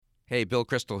Hey, Bill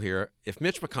Crystal here. If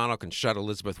Mitch McConnell can shut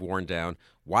Elizabeth Warren down,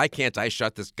 why can't I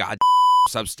shut this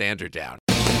substandard down?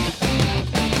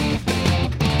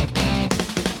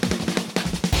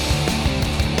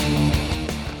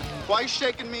 Why are you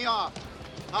shaking me off?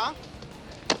 Huh?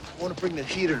 I want to bring the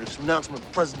heater to announce my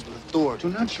presence with authority. To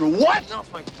announce your what? Announce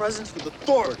my presence with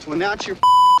authority. To announce your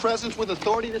presence with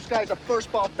authority? This guy's a first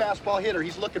ball fastball hitter.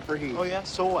 He's looking for heat. Oh, yeah?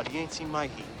 So what? He ain't seen my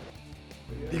heat.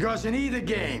 Because in either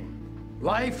game,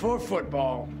 life or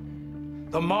football,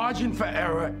 the margin for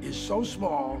error is so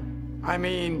small. I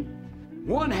mean,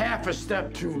 1/2 a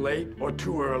step too late or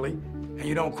too early, and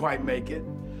you don't quite make it.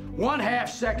 1/2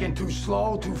 second too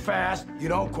slow, too fast, you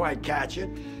don't quite catch it.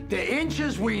 The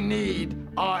inches we need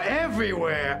are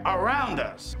everywhere around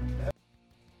us.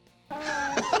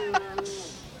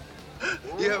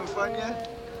 You having fun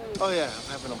yet? Oh, yeah,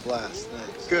 I'm having a blast.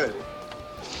 Thanks. Good.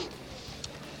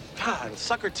 God, the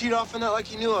sucker teed off in that like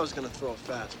he knew I was going to throw a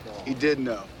fastball. He did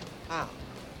know. How?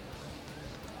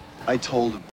 I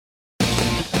told him.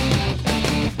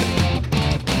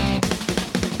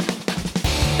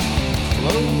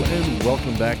 Hello and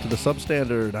welcome back to the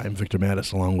Substandard. I'm Victor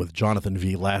Mattis along with Jonathan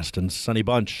V. Last and Sonny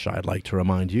Bunch. I'd like to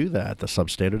remind you that the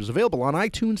Substandard is available on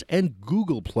iTunes and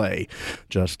Google Play.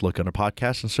 Just look under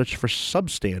podcasts and search for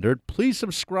Substandard. Please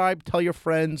subscribe, tell your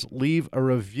friends, leave a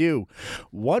review.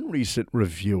 One recent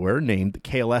reviewer named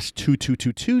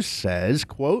KLS2222 says,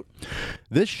 quote,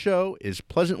 "This show is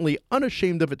pleasantly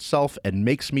unashamed of itself and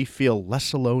makes me feel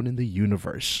less alone in the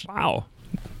universe." Wow.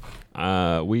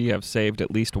 We have saved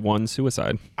at least one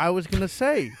suicide. I was going to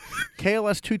say,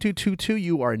 KLS2222,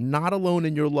 you are not alone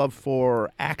in your love for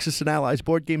Axis and Allies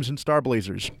board games and Star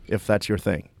Blazers, if that's your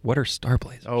thing. What are Star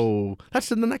Blazers? Oh,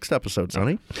 that's in the next episode,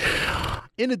 Sonny.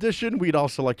 In addition, we'd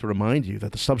also like to remind you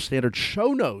that the Substandard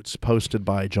show notes posted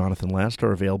by Jonathan Last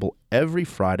are available every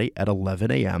Friday at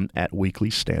 11 a.m. at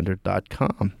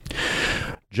weeklystandard.com.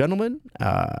 Gentlemen,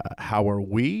 how are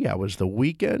we? How was the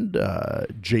weekend?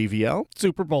 JVL?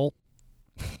 Super Bowl.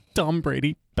 Tom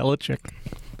Brady, Belichick.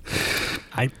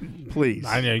 Please.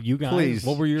 I know you guys. Please,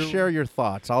 what were your share your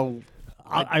thoughts.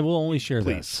 I will only share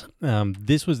please. this.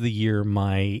 This was the year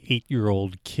my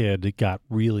 8-year-old kid got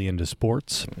really into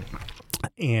sports,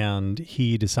 and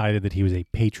he decided that he was a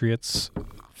Patriots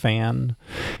fan,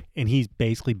 and he's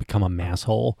basically become a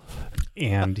masshole,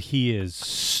 and he is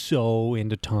so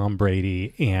into Tom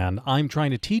Brady, and I'm trying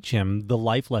to teach him the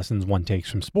life lessons one takes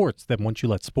from sports, that once you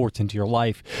let sports into your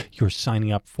life, you're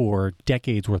signing up for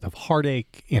decades worth of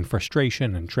heartache and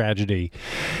frustration and tragedy.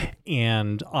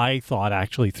 And I thought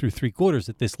actually through 3 quarters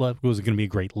that this was going to be a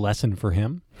great lesson for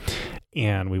him,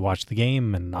 and we watched the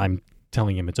game, and I'm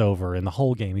telling him it's over, and the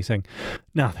whole game he's saying,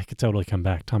 no, they could totally come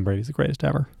back. Tom Brady's the greatest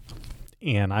ever.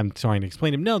 And I'm trying to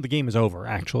explain to him, no, the game is over,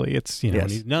 actually. It's, you know,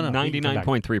 Yes. no,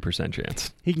 99.3%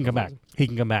 chance. He can come back. He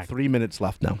can come back. 3 minutes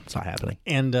left. No, it's not happening.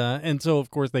 And so,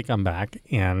 of course, they come back,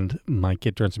 and my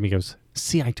kid turns to me and goes,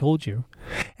 see, I told you.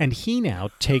 And he now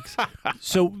takes...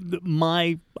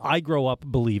 I grow up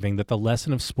believing that the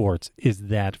lesson of sports is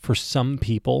that for some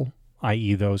people,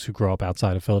 i.e. those who grow up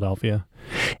outside of Philadelphia,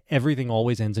 everything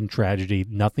always ends in tragedy.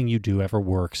 Nothing you do ever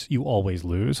works. You always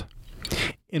lose.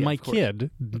 And my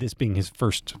kid, this being his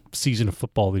first season of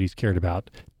football that he's cared about,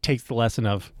 takes the lesson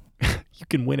of you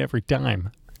can win every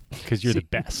time because you're the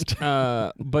best.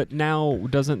 But now,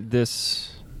 doesn't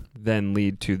this then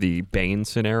lead to the Bane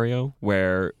scenario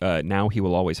where now he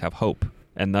will always have hope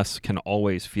and thus can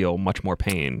always feel much more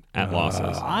pain at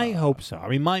losses? I hope so. I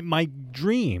mean, my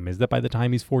dream is that by the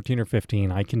time he's 14 or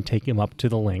 15, I can take him up to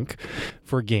the link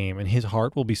for a game, and his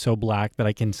heart will be so black that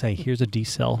I can say, here's a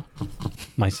D-cell,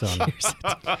 my son.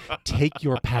 Take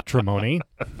your patrimony,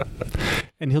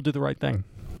 and he'll do the right thing.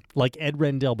 Like Ed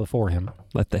Rendell before him.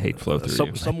 Let the hate flow through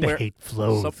you. Somewhere, Let the hate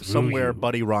flow through somewhere you.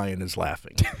 Buddy Ryan is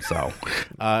laughing. So,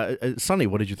 Sonny,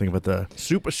 what did you think about the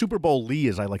Super Bowl Lee,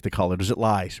 as I like to call it? Does it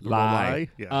lie? Super Bowl lie?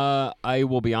 Yeah. I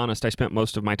will be honest. I spent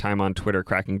most of my time on Twitter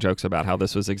cracking jokes about how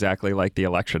this was exactly like the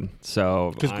election.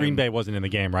 So Because Green Bay wasn't in the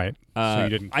game, right? So you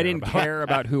didn't. I didn't care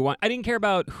about who won. I didn't care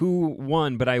about who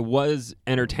won, but I was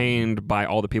entertained by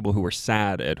all the people who were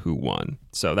sad at who won.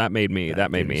 So that made me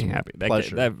happy.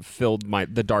 That filled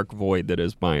the dark void that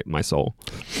is my soul.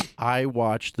 I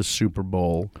watched the Super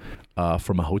Bowl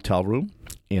from a hotel room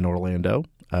in Orlando.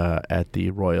 At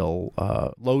the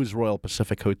Lowe's Royal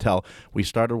Pacific Hotel. We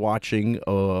started watching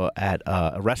at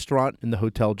a restaurant in the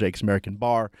hotel, Jake's American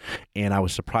Bar, and I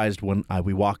was surprised when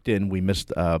we walked in. We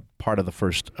missed part of the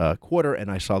first quarter,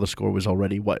 and I saw the score was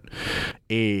already,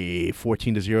 a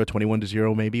 14-0,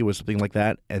 21-0 maybe, it was something like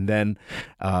that. And then,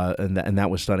 and that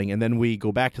was stunning. And then we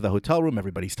go back to the hotel room.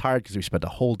 Everybody's tired because we spent a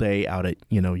whole day out at,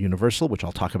 Universal, which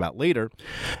I'll talk about later.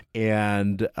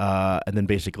 And then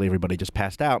basically everybody just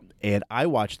passed out. And I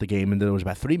watched the game, and there was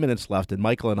about 3 minutes left, and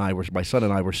my son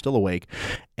and I were still awake.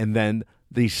 And then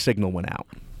the signal went out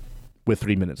with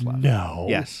 3 minutes left. No.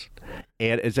 Yes.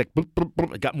 And it's like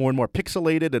it got more and more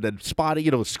pixelated and then spotty,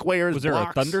 squares. Was there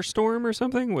blocks. a thunderstorm or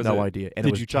something? No idea. And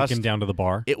Did you take him down to the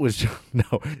bar? It was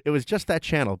it was just that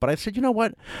channel. But I said, you know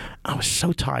what? I was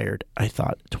so tired. I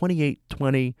thought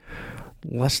 28-20,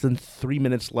 less than 3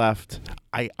 minutes left.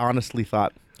 I honestly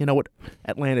thought, you know what?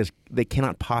 They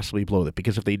cannot possibly blow it,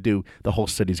 because if they do, the whole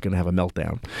city's going to have a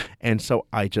meltdown. And so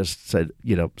I just said,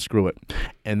 screw it.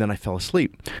 And then I fell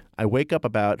asleep. I wake up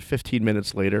about 15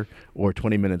 minutes later or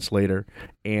 20 minutes later,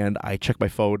 and I check my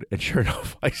phone, and sure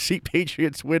enough, I see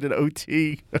Patriots win in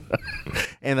OT.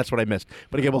 And that's what I missed.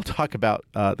 But again, we'll talk about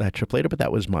that trip later, but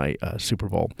that was my Super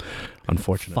Bowl,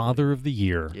 unfortunately. Father of the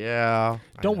Year. Yeah.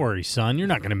 Don't worry, son. You're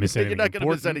not going to miss anything. You're not going to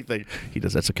miss anything. He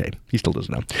does. That's okay. He still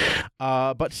doesn't know.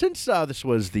 But since this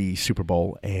was the Super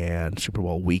Bowl and Super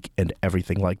Bowl week and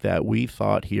everything like that, we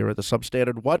thought here at the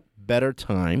Substandard, what better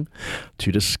time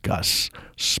to discuss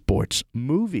sports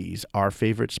movies, our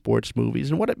favorite sports movies,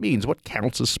 and what it means, what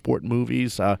counts as sport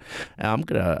movies. I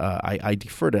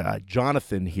defer to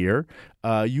Jonathan here.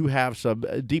 You have some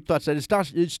deep thoughts that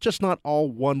it's just not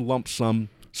all one lump sum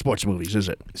sports movies, is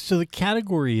it? So the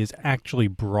category is actually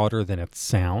broader than it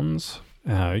sounds.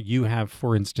 You have,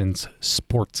 for instance,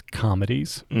 sports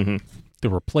comedies, The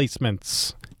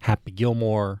Replacements, Happy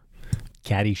Gilmore,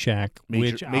 Caddyshack,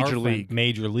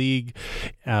 Major League,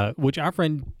 which our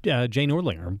friend Jay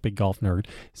Nordlinger, big golf nerd,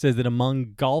 says that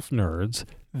among golf nerds,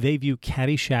 they view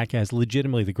Caddyshack as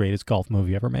legitimately the greatest golf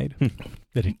movie ever made.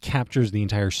 That it captures the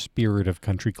entire spirit of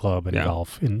country club and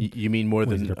golf. You mean more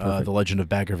than The Legend of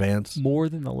Bagger Vance? More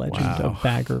than The Legend of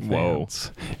Bagger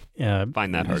Vance.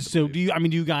 Find that hard. So do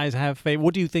you guys have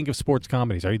what do you think of sports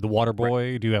comedies? Are you The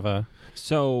Waterboy? Right. Do you have a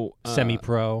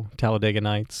semi-pro Talladega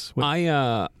Nights?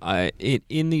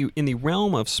 In the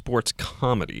realm of sports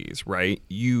comedies, right?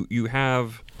 You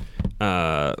have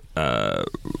I'm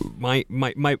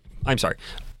sorry,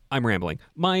 I'm rambling.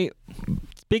 My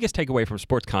biggest takeaway from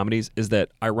sports comedies is that,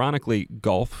 ironically,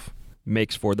 golf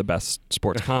makes for the best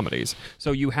sports comedies.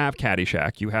 So you have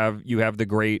Caddyshack, you have the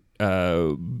great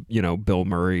Bill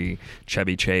Murray,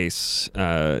 Chevy Chase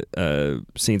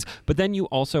scenes, but then you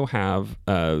also have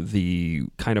the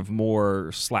kind of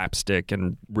more slapstick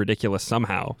and ridiculous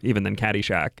somehow even than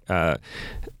Caddyshack,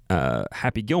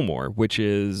 Happy Gilmore, which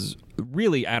is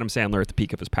really Adam Sandler at the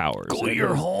peak of his powers. Go to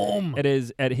your home. It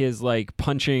is at his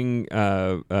punching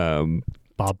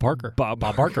Bob Barker. Bob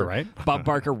Barker, right? Bob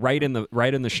Barker, right in the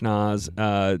schnoz,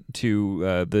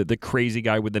 to the crazy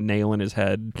guy with the nail in his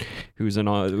head, who's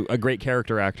a great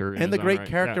character actor, and the great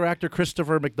character actor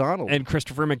Christopher McDonald. And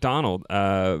Christopher McDonald,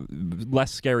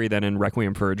 less scary than in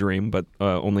Requiem for a Dream, but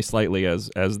only slightly as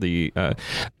the.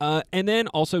 And then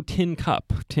also Tin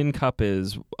Cup. Tin Cup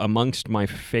is amongst my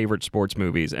favorite sports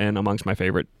movies and amongst my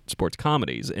favorite sports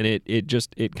comedies, and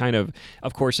it kind of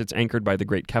course, it's anchored by the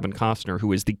great Kevin Costner,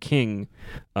 who is the king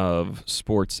of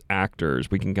sports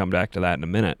actors. We can come back to that in a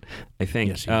minute, I think.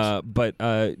 Yes, yes. But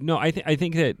no, I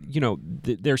think that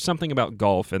there's something about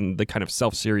golf and the kind of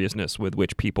self-seriousness with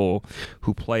which people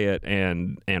who play it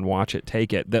and watch it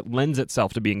take it that lends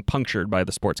itself to being punctured by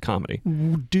the sports comedy.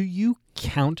 Do you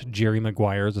count Jerry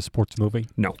Maguire as a sports movie?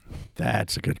 No.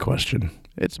 That's a good question.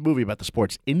 It's a movie about the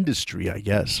sports industry, I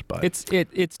guess, but it's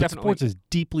definitely, sports is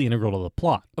deeply integral to the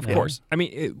plot. Of course. I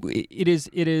mean, it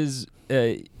is.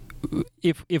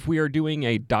 If we are doing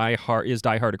a Die Hard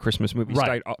a Christmas movie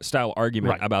style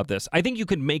argument about this, I think you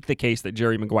could make the case that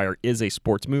Jerry Maguire is a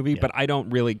sports movie, but I don't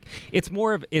really. It's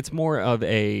more of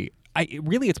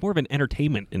an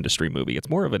entertainment industry movie. It's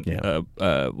more of an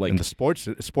in the sports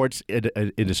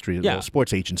industry,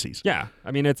 sports agencies. Yeah, I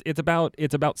mean it's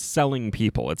about selling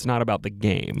people. It's not about the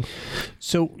game.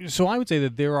 So I would say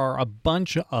that there are a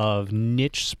bunch of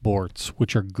niche sports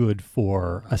which are good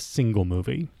for a single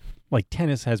movie. Like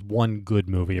tennis has one good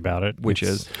movie about it, which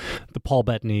is the Paul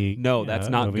Bettany. No, that's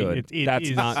not movie. good. That's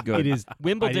not good. It is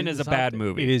Wimbledon is a bad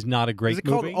movie. It is not a great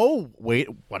movie. Oh, wait,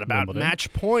 what about Wimbledon?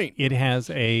 Match Point? It has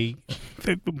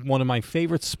one of my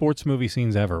favorite sports movie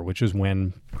scenes ever, which is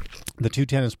when the two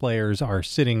tennis players are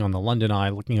sitting on the London Eye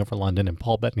looking over London, and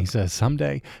Paul Bettany says,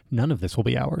 "Someday, none of this will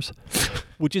be ours."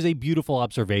 which is a beautiful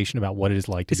observation about what it is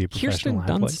like to be a professional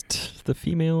Kirsten athlete. Dunst the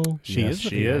female? She is.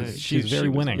 She's very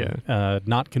winning.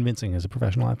 Not convincing as a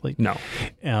professional athlete. No.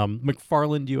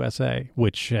 McFarland USA,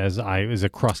 which is a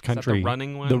cross country. The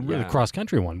running one? The cross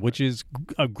country one, which is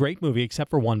a great movie, except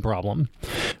for one problem,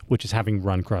 which is having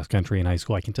run cross country in high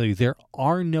school. I can tell you there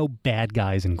are no bad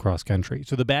guys in cross country.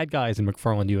 So the bad guys in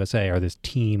McFarland USA are this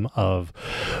team of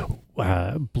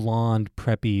blonde,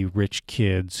 preppy, rich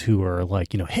kids who are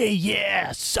like, hey,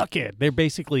 yeah, suck it. They're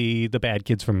basically the bad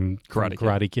kids from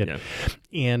Karate Kid. Yeah.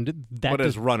 And that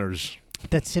as runners.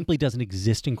 That simply doesn't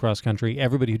exist in cross country.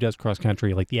 Everybody who does cross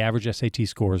country, like the average SAT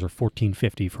scores are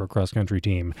 1450 for a cross country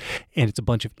team, and it's a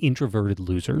bunch of introverted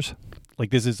losers.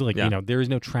 Like this is there is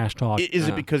no trash talk. Is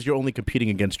it because you're only competing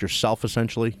against yourself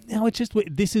essentially? No, it's just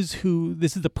this is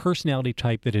the personality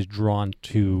type that is drawn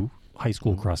to high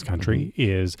school cross country.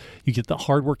 Is you get the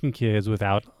hardworking kids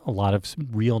without a lot of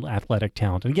real athletic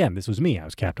talent. And again, this was me. I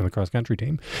was captain of the cross country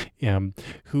team,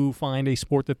 who find a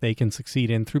sport that they can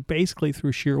succeed in through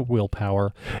sheer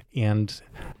willpower and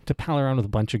to pal around with a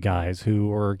bunch of guys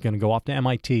who are going to go off to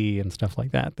MIT and stuff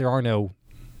like that. There are no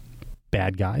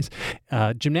bad guys.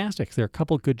 Gymnastics. There are a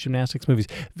couple of good gymnastics movies.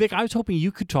 Vic, I was hoping you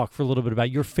could talk for a little bit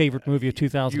about your favorite movie of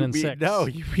 2006.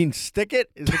 You mean Stick It?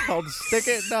 Is it called Stick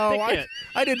It? No, I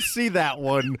didn't see that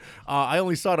one. I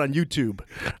only saw it on YouTube.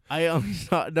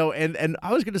 And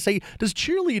I was going to say, does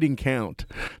cheerleading count?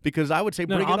 Because I would say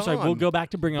Bring It On. I'm sorry, we'll go back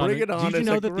to Bring It On. Bring It On. Did you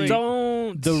know that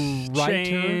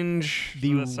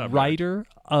the writer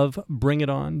of Bring It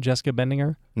On, Jessica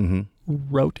Bendinger,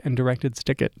 wrote and directed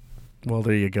Stick It? Well,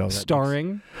 there you go.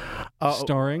 Starring.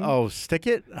 Oh, Stick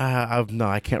It? No,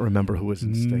 I can't remember who was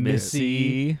in Stick It.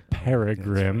 Missy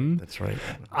Peregrine. That's right.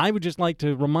 I would just like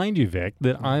to remind you, Vic,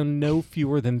 that on no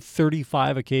fewer than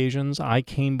 35 occasions I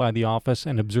came by the office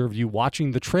and observed you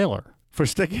watching the trailer. For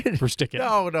Stick It? For Stick It.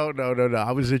 No.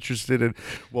 I was interested in.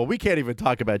 Well, we can't even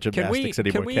talk about gymnastics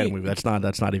anymore, can we? That's not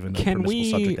even a permissible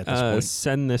subject at this point. Can we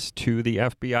send this to the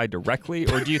FBI directly,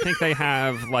 or do you think they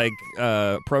have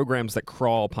programs that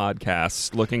crawl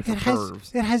podcasts looking for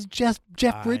pervs? It has Jeff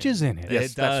Bridges in it.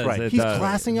 Yes, that's right. He's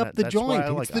classing up the joint.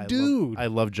 It's the dude. I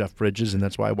love Jeff Bridges, and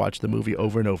that's why I watch the movie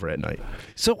over and over at night.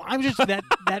 So I'm just that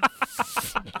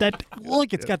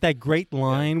look. It's got that great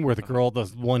line where the girl, the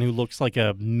one who looks like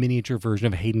a miniature version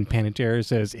of Hayden Panettiere,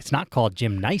 says it's not called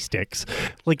gymnastics.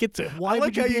 Like why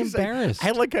would you be embarrassed? I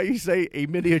like how you say a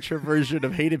miniature version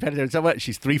of Hayden Panettiere. So what?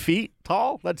 She's 3 feet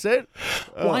tall. That's it.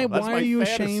 Why are you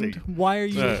ashamed? Why are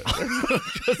you?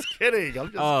 Just kidding.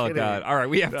 I'm just kidding. Oh God! All right,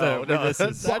 we have to.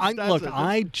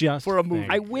 I just for a movie.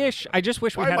 I just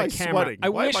wish we had a camera.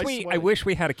 I wish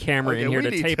we had a camera in here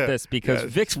to tape this because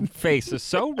Vic's face is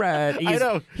so red.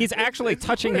 He's actually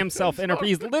touching himself.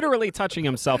 He's literally touching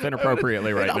himself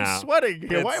inappropriately right now. I'm sweating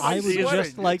here. Why am I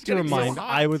sweating?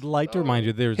 I would like to remind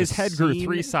you there's his head grew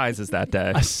 3 sizes that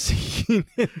day. A scene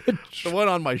in the one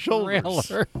on my shoulders.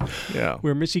 Trailer,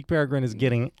 where Missy Peregrine is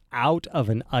getting out of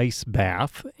an ice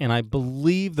bath, and I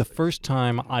believe the first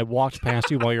time I walked past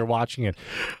you while you're watching it,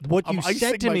 what you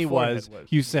said to me was,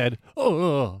 you said,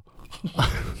 "Oh."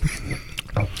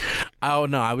 Oh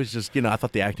no! I was just, I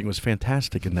thought the acting was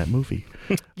fantastic in that movie.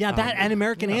 Yeah, that and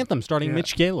American Anthem starting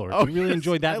Mitch Gaylord. I really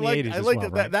enjoyed that in the 80s. I liked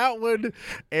as well, that one,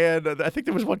 and I think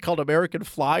there was one called American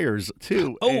Flyers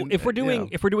too. Oh, if we're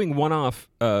doing one-off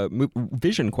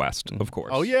Vision Quest, of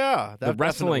course. Oh yeah, the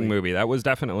wrestling movie. That was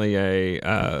definitely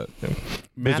a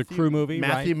there's a crew movie.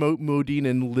 Matthew Modine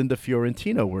and Linda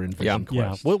Fiorentino were in Vision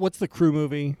Quest. Yeah. What's the crew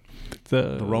movie?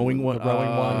 The rowing one. The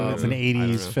rowing one. It's an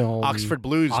 80s film. Oxford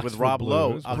Blues with Rob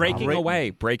Lowe. Breaking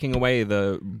Away,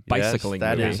 the bicycling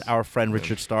that movie. is our friend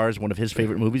Richard Starr's one of his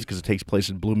favorite movies because it takes place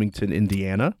in Bloomington,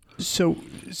 Indiana. So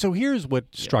here's what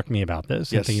struck me about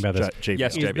this. Yes, thinking about this.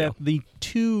 Yes, is that the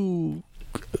two,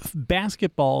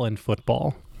 basketball and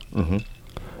football,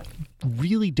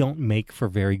 really don't make for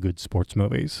very good sports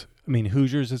movies. I mean,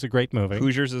 Hoosiers is a great movie.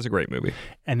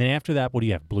 And then after that, what do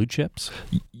you have? Blue Chips?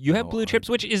 You have Blue Chips,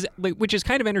 which is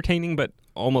kind of entertaining, but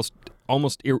almost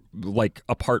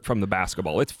apart from the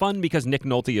basketball. It's fun because Nick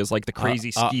Nolte is like the crazy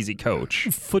skeezy coach.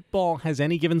 Football has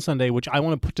Any Given Sunday, which I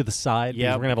want to put to the side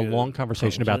because we're going to have a long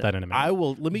conversation about that in a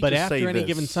minute. But after say Any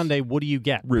Given Sunday, what do you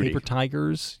get? Rudy. Paper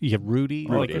Tigers? You have Rudy?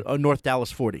 North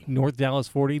Dallas 40. North Dallas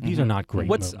 40? These are not great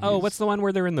movies. What's the one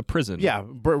where they're in the prison? Yeah,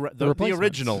 the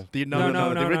original.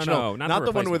 No, the original. not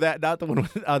the one with that. Not the one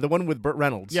with the one with Burt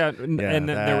Reynolds. Yeah, and then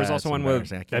there was also one with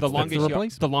The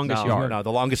Longest Yard. No,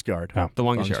 The Longest Yard. The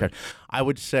Longest Yard. I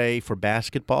would say for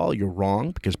basketball, you're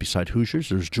wrong because beside Hoosiers,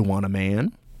 there's Joanna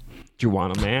Man.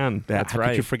 Juana Man. That's How right.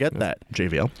 could you forget that,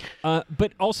 JVL?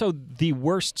 But also, the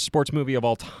worst sports movie of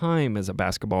all time is a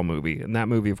basketball movie, and that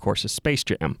movie, of course, is Space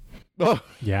Jam. Oh,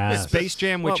 Yeah. Space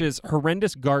Jam, which is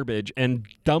horrendous garbage, and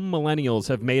dumb millennials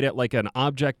have made it like an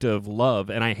object of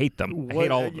love, and I hate them. I hate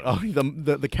all of them.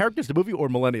 The characters, the movie, or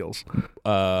millennials?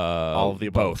 All of the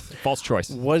above. Both. False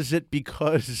choice. Was it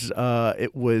because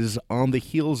it was on the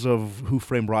heels of Who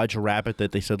Framed Roger Rabbit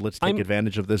that they said, let's take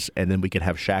advantage of this, and then we could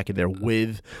have Shaq in there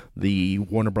with the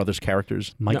Warner Brothers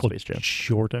characters? Michael Space Jam.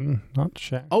 Jordan, not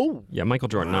Shaq. Oh, Yeah, Michael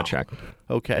Jordan, not Shaq.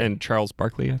 okay. And Charles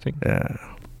Barkley, I think. Yeah.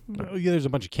 Oh, yeah, there's a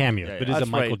bunch of cameos, but it's That's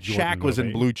a Michael right. Jordan Shaq was in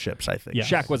movie. Blue Chips, I think. Yeah.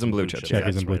 Shaq was in Blue Chips. Shaq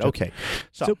is in Blue Chips. Okay.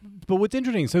 So, but what's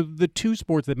interesting, so the two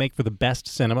sports that make for the best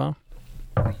cinema,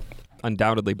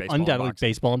 Undoubtedly baseball. and boxing.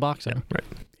 baseball and boxing. Right.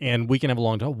 And we can have a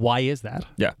long talk. Why is that?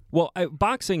 Yeah. Well,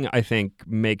 boxing, I think,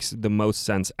 makes the most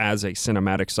sense as a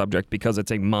cinematic subject because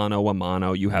it's a mano a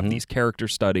mano. You have these character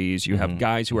studies. You have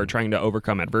guys who are trying to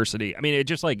overcome adversity. I mean, it's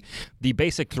just like the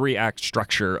basic 3-act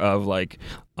structure of like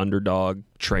underdog,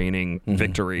 training,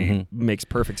 victory makes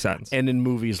perfect sense. And in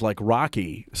movies like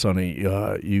Rocky, Sonny,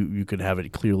 you could have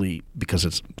it clearly, because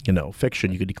it's,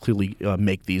 fiction, you could clearly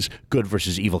make these good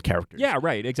versus evil characters. Yeah,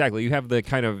 right. Exactly. You have the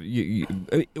kind of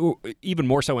even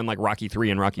more so in like Rocky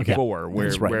 3 and Rocky 4,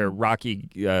 where Rocky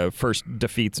first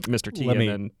defeats Mr. T and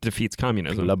then defeats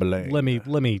communism. Let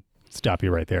me stop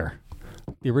you right there.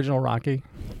 The original Rocky,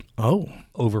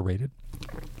 overrated.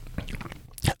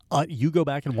 You go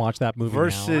back and watch that movie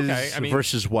versus now.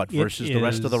 Versus what? Versus the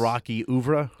rest of the Rocky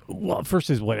oeuvre? Well,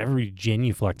 versus whatever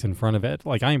genuflect in front of it.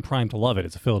 Like, I am primed to love it.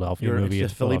 It's a Philadelphia movie.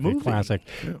 It's a Philadelphia classic.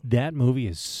 Yeah. That movie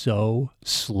is so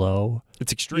slow.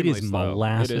 It's extremely It is slow.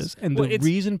 molasses. It is. And the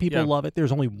reason people love it,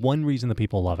 there's only one reason that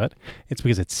people love it. It's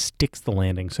because it sticks the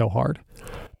landing so hard.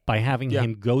 By having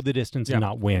him go the distance and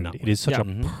not win. It is such a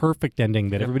perfect ending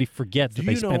that everybody forgets that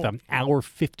they spent an hour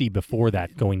 50 before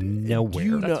that going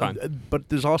nowhere. That's fine. But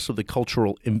there's also the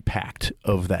cultural impact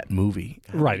of that movie.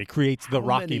 Right. It creates the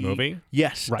Rocky movie.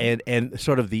 Yes. Right. And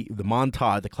sort of the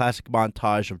montage, the classic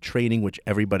montage of training, which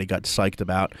everybody got psyched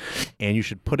about. And you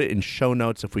should put it in show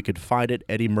notes if we could find it.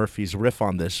 Eddie Murphy's riff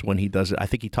on this when he does it. I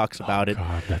think he talks about it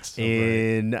that's so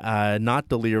in not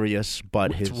Delirious,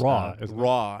 but it's his Raw.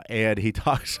 Raw. And he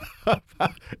talks about Go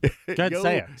ahead,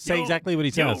 say it. Say exactly what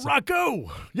he says.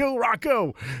 Yo,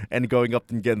 Rocco, and going up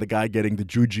and getting the guy getting the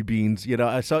juji beans.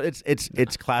 So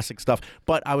it's classic stuff.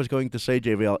 But I was going to say,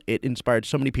 JVL, it inspired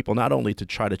so many people not only to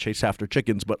try to chase after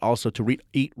chickens, but also to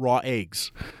eat raw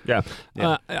eggs. Yeah.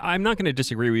 I'm not going to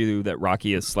disagree with you that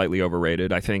Rocky is slightly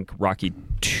overrated. I think Rocky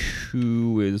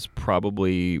 2 is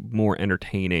probably more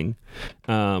entertaining.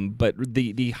 But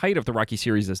the height of the Rocky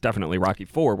series is definitely Rocky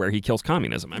 4, where he kills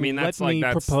communism. I mean, that's Let me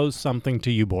propose something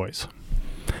to you boys.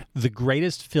 The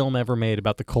greatest film ever made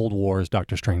about the Cold War is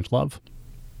Dr. Strangelove.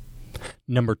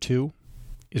 Number 2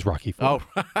 is Rocky 4. Oh,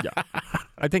 yeah.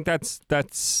 I think that's.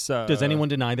 Does anyone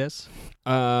deny this?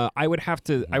 I would have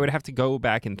to go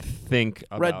back and think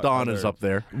about Red Dawn is up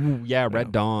there. Ooh, yeah,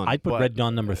 Red Dawn. I'd put Red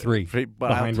Dawn number 3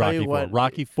 behind Rocky 4.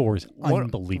 Rocky 4 is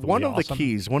unbelievably one of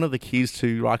awesome. One of the keys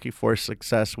to Rocky 4's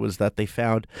success was that they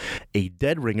found a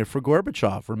dead ringer for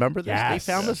Gorbachev. Remember this? Yes.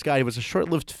 They found this guy. It was a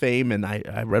short-lived fame, and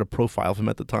I read a profile of him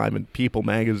at the time in People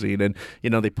magazine, and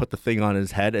they put the thing on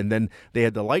his head, and then they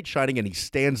had the light shining, and he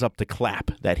stands up to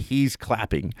clap. That he's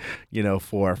clapping,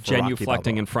 for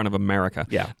genuflecting in front of America.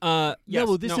 Yeah. Yes.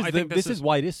 Well, this is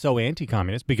why it is so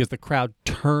anti-communist, because the crowd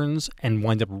turns and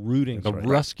winds up rooting the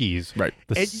Ruskies,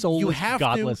 the soulless,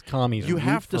 godless commies. You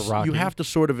have to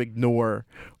sort of ignore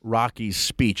Rocky's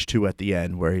speech too at the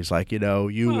end, where he's like,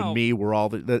 and me, we're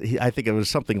all. I think it was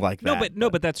something like that.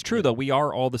 But that's true though. We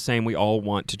are all the same. We all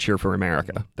want to cheer for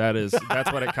America. That's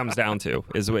what it comes down to.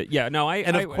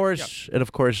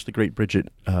 Of course, the great Bridget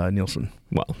Nielsen.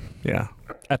 Well, yeah.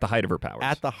 At the height of her powers.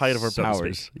 At the height of her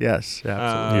powers. Yes,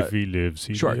 absolutely. If he lives,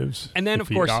 he lives. And then, if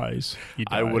of course, he dies, he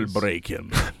dies. I will break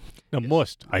him. I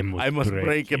must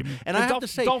break him. And I have to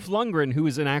say, Dolph Lundgren, who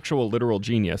is an actual literal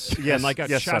genius, and like a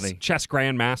chess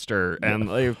grandmaster, and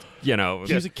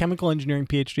he was a chemical engineering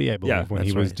PhD, I believe, when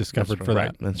he was discovered for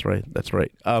that. That's right.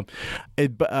 But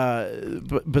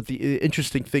the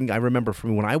interesting thing I remember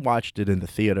from when I watched it in the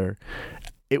theater,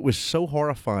 it was so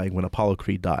horrifying when Apollo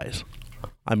Creed dies.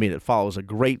 I mean, it follows a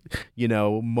great,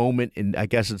 moment in, I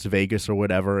guess it's Vegas or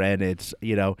whatever, and it's,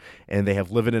 and they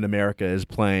have Living in America is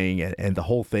playing, and the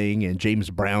whole thing, and James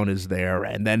Brown is there,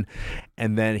 and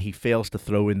then he fails to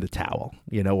throw in the towel,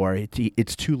 or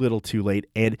it's too little, too late,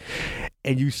 and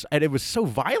it was so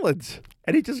violent.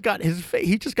 and he just got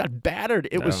he just got battered.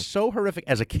 It was so horrific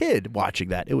as a kid watching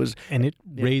that. It was, and it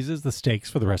raises the stakes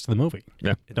for the rest of the movie.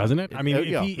 Yeah, doesn't it? I mean,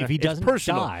 if he doesn't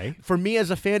die, for me as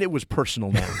a fan, it was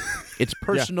personal now. It's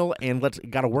personal, and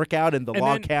got to work out in the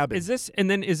log cabin. Is this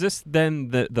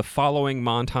the following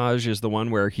montage is the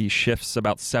one where he shifts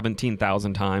about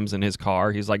 17,000 times in his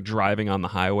car? He's like driving on the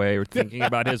highway or thinking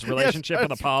about his relationship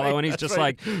with Apollo, and he's just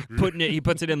like putting it. He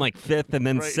puts it in like 5th, and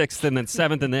then 6th, and then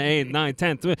 7th, and then 8th, 9th,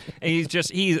 10th. And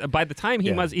he's by the time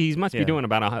he must be doing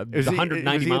about 190 miles an hour.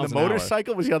 Was he on the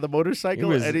motorcycle? Was he on the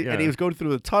motorcycle? And he was going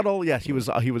through the tunnel. Yes, he was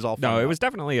all. No, it was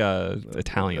definitely a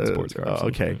Italian sports car.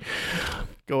 Okay.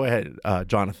 Go ahead,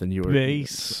 Jonathan. You were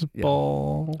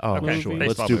baseball. Oh, movie? sure. Baseball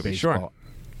Let's do movie, baseball. sure.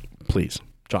 Please,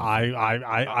 Jonathan.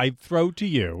 I throw to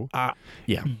you.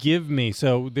 Yeah. Give me.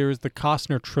 So there's the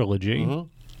Costner trilogy. Mm-hmm.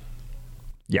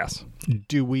 Yes.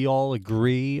 Do we all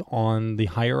agree on the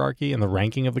hierarchy and the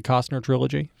ranking of the Costner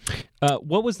trilogy?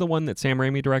 What was the one that Sam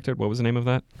Raimi directed? What was the name of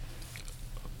that?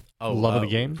 Love of the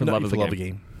Game? For Love of the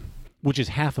Game. Which is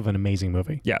half of an amazing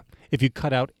movie. Yeah. If you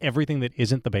cut out everything that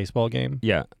isn't the baseball game,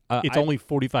 Yeah. it's only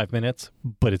 45 minutes,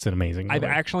 but it's an amazing movie. I've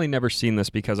actually never seen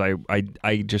this because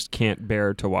I just can't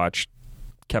bear to watch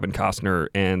Kevin Costner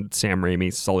and Sam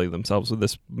Raimi sully themselves with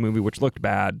this movie, which looked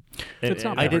bad.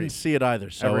 I didn't see it either,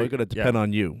 so it's going to depend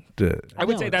on you. I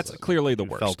would say that's clearly the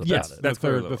worst. Felt about Yes, it. that's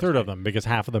the third of them, because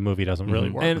half of the movie doesn't really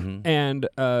work. And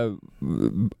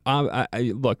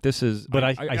look, this is. But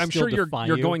I'm still sure you're defy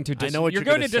going to. I know what you're you're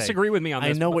going to gonna say. disagree with me on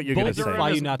this. I know what you're going to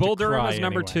say. Bull Durham is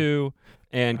number 2.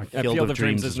 And Field of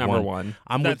Dreams is number 1.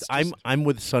 I'm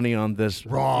with Sonny on this.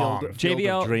 Wrong. Field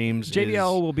of Dreams.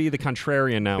 JBL will be the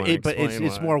contrarian now. But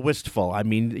it's more wistful. I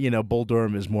mean, Bull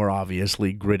Durham is more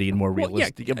obviously gritty and more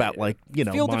realistic about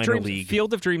minor league.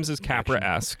 Field of Dreams is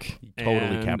Capra-esque.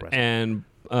 Totally Capra-esque. And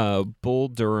Bull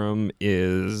Durham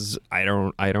is I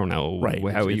don't know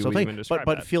how you would even describe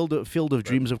but that. Field of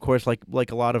Dreams, of course,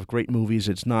 like a lot of great movies,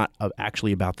 it's not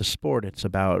actually about the sport. It's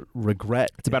about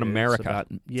regret. It's about America.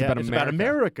 It's about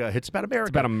America. It's about America. It's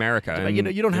about America. And,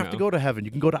 you don't have to go to heaven.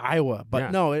 You can go to Iowa.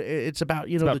 But no, it's about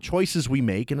the choices we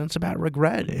make, and it's about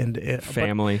regret and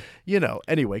family. But,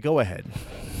 anyway, go ahead.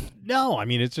 No, I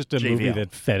mean, it's just a movie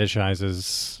that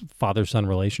fetishizes father-son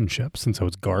relationships, and so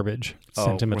it's garbage.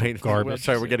 Sentimental garbage.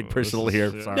 Sorry, we're getting personal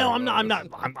here. Sorry. No, I'm not.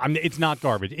 It's not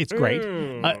garbage. It's great.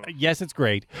 Yes, it's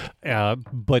great,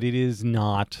 but it is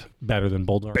not better than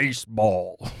Bull Durham.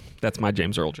 Baseball. That's my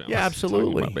James Earl Jones. Yeah,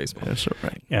 absolutely. About baseball. That's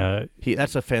right.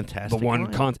 That's a fantastic. The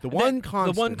one line. The one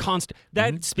constant.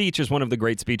 That speech is one of the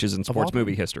great speeches in sports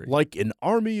movie history. Like an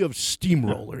army of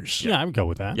steamrollers. Yeah, I would go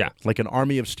with that. Yeah, like an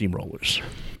army of steamrollers.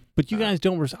 But you guys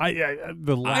don't.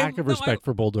 The lack of respect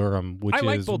for Bull Durham, which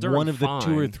is one of the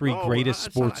 2 or 3 greatest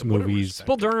sports movies.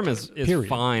 Bull Durham is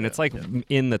fine. It's like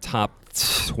in the top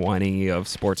 20 of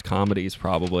sports comedies,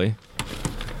 probably.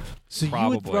 So you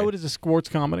would throw it as a sports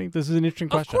comedy? This is an interesting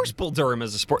question. Of course, Bull Durham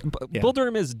is a sport. Bull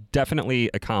Durham is definitely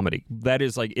a comedy. That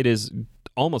is it is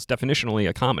almost definitionally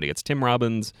a comedy. It's Tim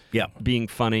Robbins being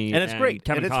funny, and it's great.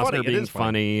 Kevin Costner being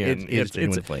funny, and it's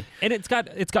funny. And it's got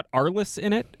Arliss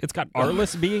in it. It's got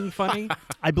Arliss being funny.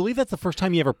 I believe that's the first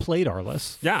time he ever played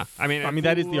Arliss. Yeah, I mean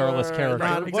that is the Arliss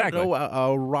character. Exactly.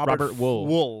 Robert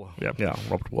Wool. Yeah,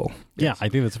 Robert Wool. Yeah, I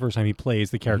think that's the first time he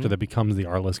plays the character that becomes the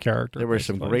Arliss character. There were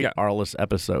some great Arliss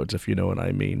episodes, if you know what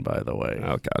I mean. By the way.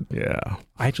 Oh God. Yeah.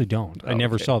 I actually don't. I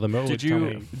never saw the movie.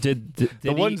 Did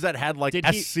the ones that had like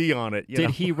SC on it?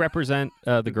 Did he represent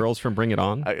the girls from Bring It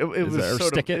On? It was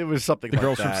Stick It. It was something. The like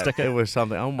girls that. from Stick It. It was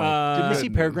something. Oh my! Did Missy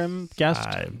Peregrine guest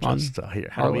on here?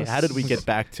 How did we get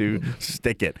back to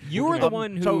Stick It? You were the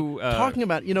one who talking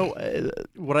about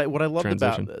what I loved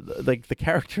about the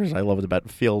characters I loved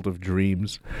about Field of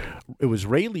Dreams. It was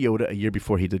Ray Liotta a year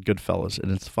before he did Goodfellas,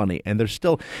 and it's funny. And there's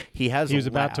still he was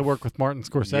about to work with Martin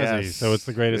Scorsese, so it's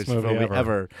the greatest movie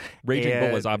ever. Raging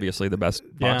Bull is obviously the best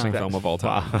boxing film of all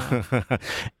time.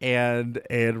 and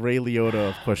Ray Liotta,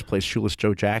 of course, plays Shoeless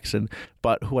Joe Jackson.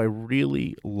 But who I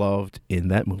really loved in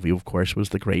that movie, of course, was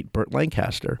the great Burt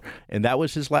Lancaster, and that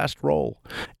was his last role.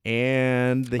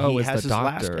 And he has his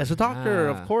last as a doctor,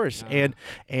 of course, and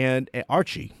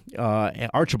Archie,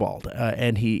 Archibald,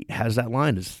 and he has that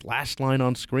line, his last line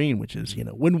on screen, which is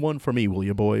 "Win one for me, will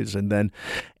you, boys?" And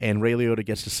Ray Liotta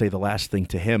gets to say the last thing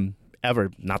to him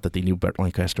ever. Not that they knew Burt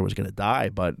Lancaster was going to die,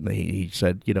 but he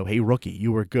said, "Hey, rookie,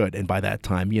 you were good." And by that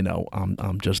time,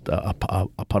 I'm just a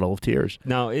puddle of tears.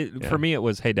 No, for me, it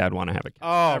was, "Hey, Dad, want to have a kid?"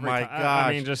 Oh my gosh!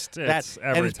 I mean, just it's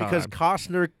every and it's time. because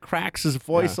Costner cracks his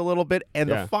voice a little bit, and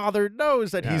the father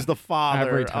knows that he's the father.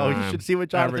 Every time. Oh, you should see what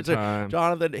Jonathan said.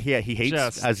 Jonathan, he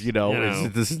hates, as you know,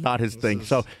 this is not his thing.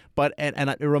 So. But and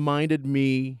it reminded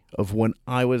me of when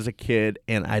I was a kid,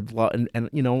 and I'd love and I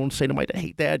want to say to my dad,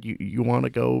 "Hey, Dad, you want to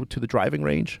go to the driving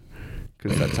range?"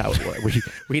 Because that's how it was.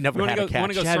 We never had a catch.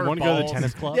 Want to go to the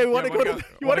tennis club? Yeah, you want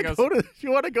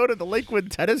to go to the Lakewood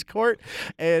tennis court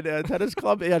and tennis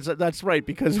club. Yeah, that's right.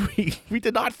 Because we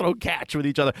did not throw catch with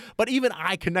each other. But even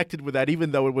I connected with that,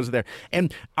 even though it was there.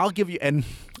 And I'll give you. And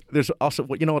there's also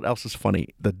what else is funny?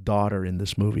 The daughter in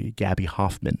this movie, Gabby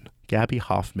Hoffman. Gabby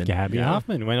Hoffman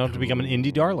went on to become an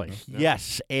indie darling.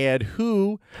 Yes, and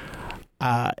who.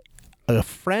 A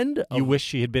friend. You wish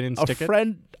she had been in Stick It?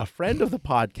 A friend of the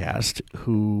podcast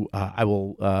who I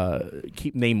will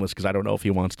keep nameless because I don't know if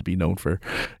he wants to be known for,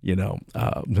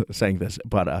 saying this.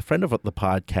 But a friend of the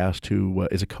podcast who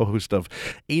is a co-host of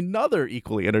another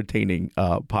equally entertaining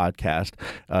podcast,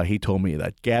 he told me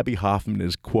that Gabby Hoffman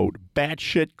is, quote,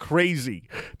 batshit crazy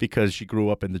because she grew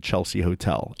up in the Chelsea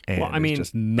Hotel. And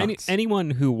just nuts.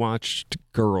 Anyone who watched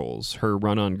Girls, her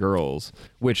run on Girls,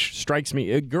 which strikes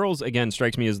me, Girls again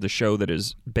strikes me as the show that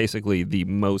is basically the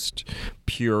most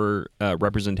pure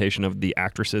representation of the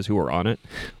actresses who are on it,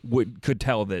 could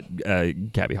tell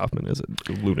that Gabby Hoffman is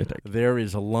a lunatic. There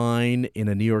is a line in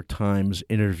a New York Times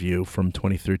interview from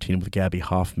 2013 with Gabby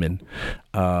Hoffman,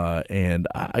 and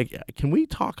can we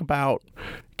talk about?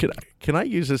 Can I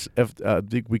use this? I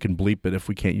think we can bleep it if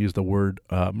we can't use the word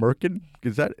Merkin.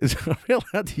 Are we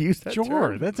allowed to use that? Sure,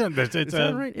 term? That's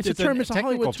right. It's a term. It's a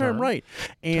Hollywood term, right?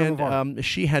 And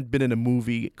she had been in a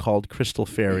movie called Crystal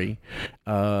Fairy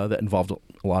that involved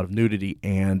a lot of nudity,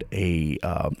 and a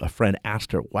friend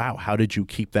asked her, "Wow, how did you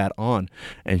keep that on?"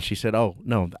 And she said, "Oh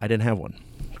no, I didn't have one."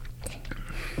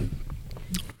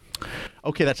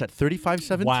 Okay, that's at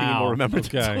 35:17. Wow. We'll remember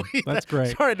okay. to That's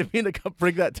great. Sorry, I didn't mean to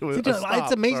bring that to a stop.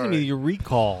 It's amazing to me Sorry. your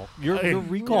recall. Your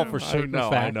recall for certain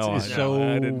facts is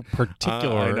so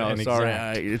particular. I know. And Sorry,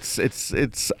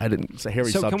 exact. I didn't. It's a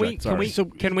hairy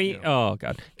subject. Can we? Oh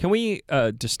God, can we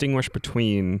distinguish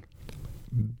between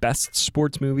best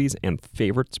sports movies and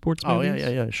favorite sports movies? Oh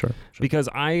yeah, sure. Because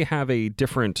I have a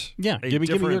different. Give me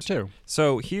your two.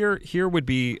 So here would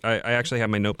be. I actually have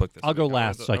my notebook. I'll go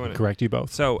last so I can correct you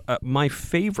both. So my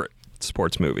favorite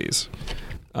sports movies.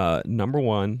 Number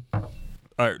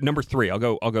 3. I'll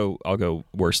go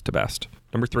worst to best.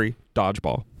 Number 3,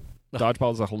 Dodgeball.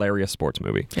 Dodgeball is a hilarious sports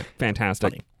movie.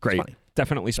 Fantastic, funny. great,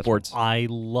 definitely sports. I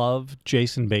love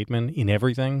Jason Bateman in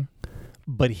everything,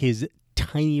 but his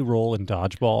tiny role in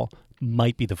Dodgeball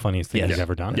might be the funniest thing he's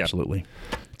ever done. Yeah. Absolutely.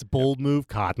 It's a bold move,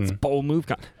 Cotton. He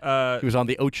was on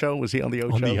the Ocho. Was he on the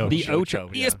Ocho? The Ocho.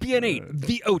 ESPN 8.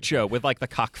 The Ocho with like the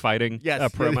cockfighting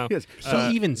promo. Yes.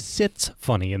 He even sits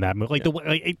funny in that movie. Like the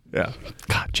way.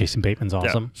 God, Jason Bateman's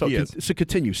awesome. Yeah. So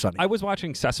continue, Sonny. I was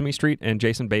watching Sesame Street, and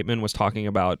Jason Bateman was talking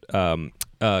about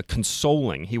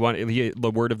consoling.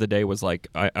 The word of the day was like,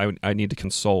 I need to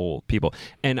console people,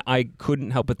 and I couldn't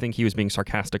help but think he was being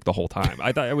sarcastic the whole time.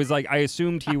 I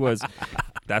assumed he was.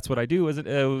 That's what I do as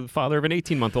a father of an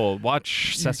 18-month-old.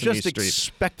 Watch Sesame Street. You just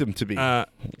expect him to be. You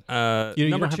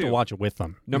don't have to watch it with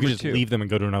them. You can just leave them and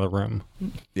go to another room.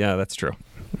 Yeah, that's true.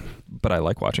 But I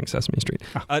like watching Sesame Street.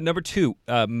 Number 2,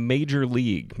 Major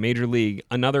League. Major League,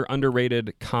 another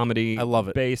underrated comedy. I love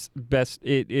it.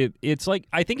 It's like,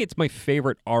 I think it's my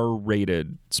favorite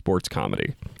R-rated sports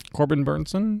comedy. Corbin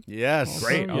Burnson? Yes.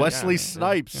 Great. Wesley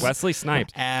Snipes. Wesley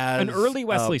Snipes. As an early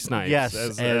Wesley Snipes. Yes.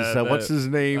 What's his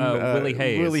name? Willie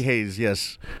Hayes. Willie Hayes,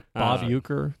 yes. Bob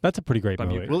Uecker. That's a pretty great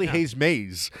movie. Willie Hayes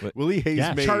Mays. Willie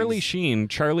Hayes Mays.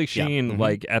 Charlie Sheen,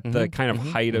 like at the kind of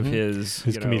height of his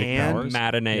comedic powers.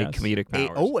 Matinee comedic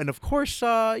powers. And of course,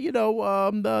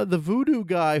 the voodoo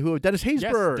guy Dennis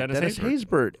Haysbert. Yes, Dennis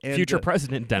Haysbert. And, future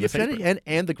president Dennis Haysbert.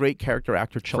 And the great character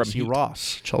actor Chelsea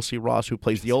Ross. Chelsea Ross, who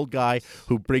plays the old guy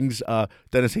who brings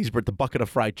Dennis Haysbert the bucket of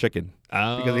fried chicken.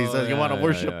 Because he says, you want to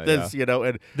worship this,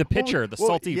 and the pitcher, the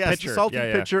salty pitcher. The salty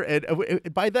pitcher.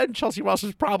 And by then, Chelsea Ross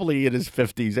was probably in his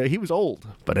 50s. He was old.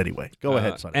 But anyway, go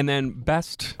ahead, Sonny. And then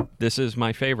best, this is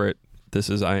my favorite. Is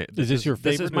this your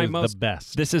favorite? This is my the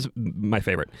best. This is my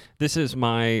favorite. This is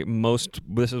one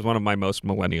of my most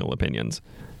millennial opinions.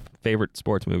 Favorite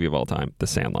sports movie of all time, The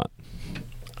Sandlot.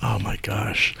 Oh my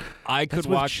gosh! I could That's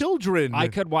watch with children. I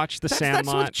could watch The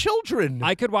Sandlot. That's with children.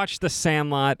 I could watch The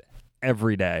Sandlot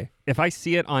every day. If I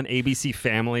see it on ABC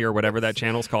Family or whatever that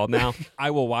channel's called now,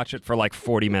 I will watch it for like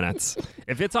 40 minutes.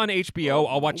 If it's on HBO,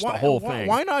 I'll watch the whole thing.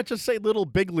 Why not just say Little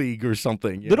Big League or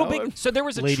something? So there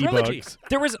was a trilogy.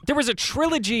 There was a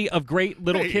trilogy of great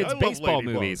little kids baseball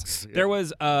movies.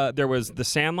 Yeah. There was The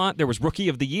Sandlot. There was Rookie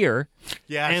of the Year.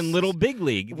 Yes. And Little Big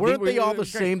League. Weren't they all the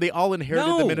same? They all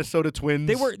inherited the Minnesota Twins.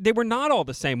 They were not all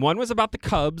the same. One was about the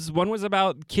Cubs. One was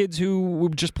about kids who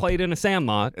just played in a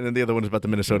sandlot. And then the other one was about the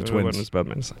Minnesota Twins. One was about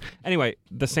Minnesota. Anyway,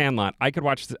 The Sandlot. I could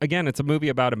watch again. It's a movie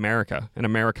about America and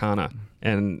Americana,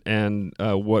 and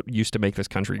what used to make this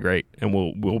country great, and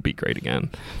will be great again.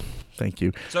 Thank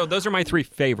you. So those are my three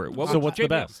favorite. So what's the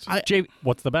best?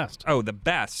 What's the best? Oh, the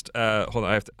best. Hold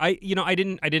on. I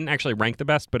didn't actually rank the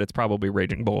best, but it's probably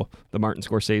Raging Bull, the Martin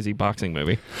Scorsese boxing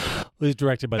movie. It was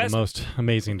directed by the most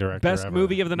amazing director Best ever.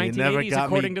 movie of the 1980s,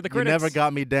 according to the critics. You never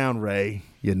got me down, Ray.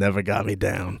 You never got me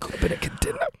down.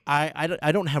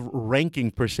 I don't have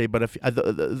ranking per se, but if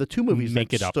the two movies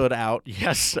that stood out,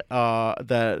 yes,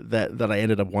 that I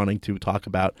ended up wanting to talk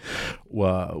about,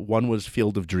 one was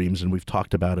Field of Dreams, and we've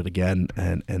talked about it again,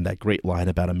 and that great line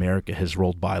about America has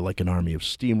rolled by like an army of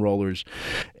steamrollers,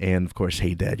 and of course,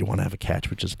 Hey Dad, You Want to Have a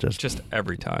Catch, which is just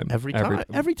every time. Every time.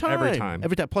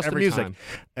 Plus the music.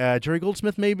 Jerry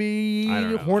Goldsmith, maybe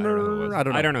Horner. I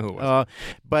don't know who it was.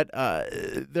 But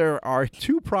there are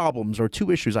two problems or two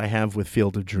issues I have with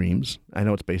Field of Dreams. I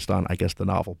know it's based on, I guess, the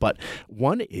novel, but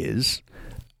one is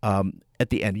at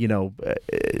the end,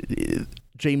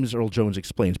 James Earl Jones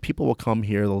explains people will come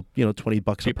here, they'll, $20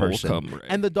 a person. Will come, right.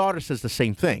 And the daughter says the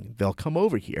same thing. They'll come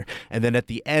over here. And then at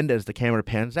the end, as the camera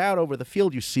pans out over the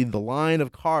field, you see the line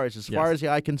of cars as far as the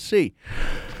eye can see.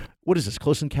 What is this,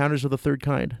 Close Encounters of the Third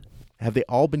Kind? Have they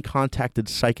all been contacted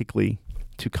psychically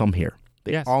to come here?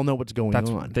 They all know what's going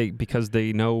on. Because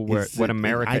they know what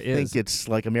America is. I think it's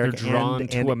like America. They're drawn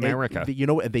to America.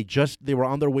 They were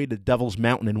on their way to Devil's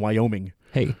Mountain in Wyoming.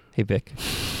 Hey, Vic.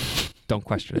 Don't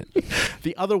question it.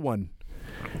 The other one,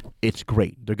 it's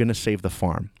great. They're going to save the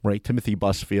farm, right? Timothy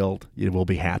Busfield will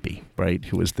be happy, right?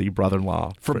 Who was the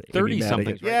brother-in-law from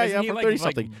 30-something. Right? Yeah, from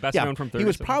 30-something. Best known from 30-something. He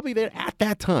was probably there at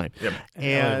that time. Yep.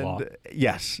 And LA Law.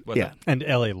 Yes, and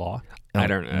L.A. Law. I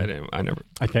don't know. I never.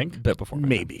 I think bit before.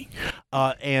 Maybe.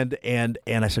 And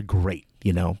I said, great.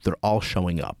 They're all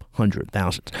showing up, hundreds,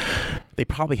 thousands. They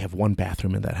probably have one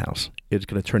bathroom in that house. It's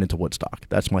going to turn into Woodstock.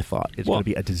 That's my thought. It's going to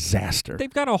be a disaster.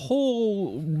 They've got a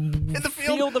whole in the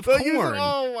field of corn.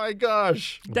 Oh my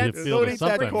gosh! Don't eat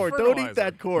that corn. Don't eat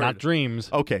that corn. Not dreams.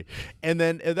 Okay, and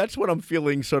then that's what I'm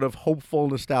feeling, sort of hopeful,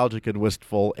 nostalgic, and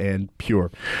wistful, and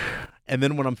pure. And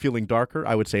then when I'm feeling darker,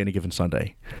 I would say Any Given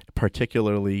Sunday.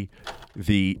 Particularly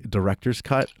the director's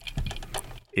cut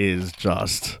is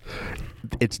just,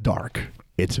 it's dark.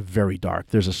 It's very dark.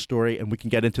 There's a story, and we can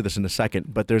get into this in a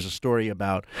second, but there's a story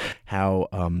about how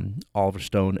Oliver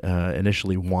Stone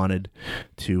initially wanted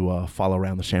to follow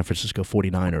around the San Francisco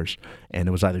 49ers, and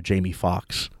it was either Jamie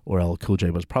Foxx or LL Cool J,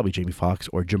 but it was probably Jamie Foxx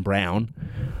or Jim Brown.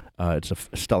 It's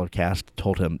a stellar cast.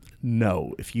 Told him,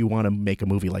 no, if you want to make a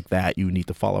movie like that, you need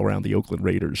to follow around the Oakland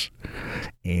Raiders.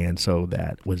 And so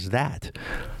that was that.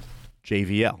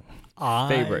 JVL.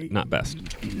 Favorite, not best.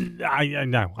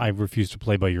 I refuse to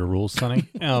play by your rules, Sonny.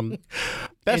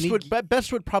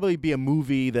 Best would probably be a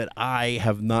movie that I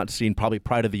have not seen, probably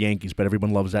Pride of the Yankees, but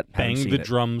everyone loves that. Bang the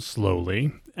Drum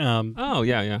Slowly. Oh,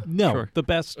 yeah. No, sure.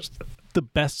 the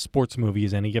best sports movie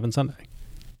is Any Given Sunday.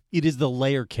 It is the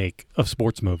layer cake of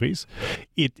sports movies.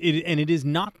 It is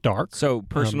not dark. So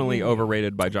personally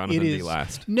overrated by Jonathan V.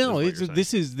 Last. No,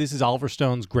 this is Oliver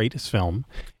Stone's greatest film.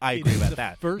 I agree with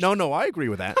that. No, I agree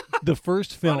with that. The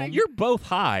first film. You're both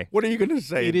high. What are you going to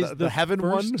say? It is the Heaven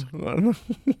first, one,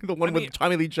 the one with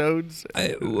Tommy Lee Jones.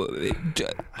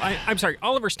 I'm sorry.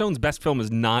 Oliver Stone's best film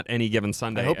is not Any Given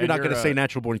Sunday. I hope you're not going to say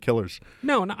Natural Born Killers.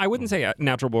 No, I wouldn't say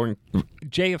Natural Born.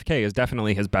 JFK is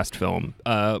definitely his best film.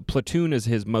 Platoon is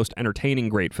his most entertaining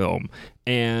great film,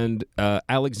 and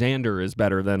Alexander is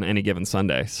better than Any Given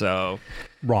Sunday. So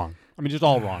wrong. I mean, just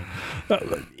all wrong.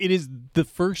 It is the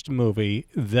first movie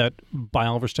by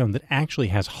Oliver Stone that actually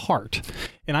has heart,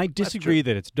 and I disagree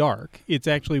that it's dark. It's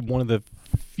actually one of the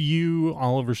few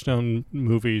Oliver Stone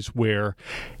movies where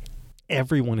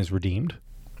everyone is redeemed.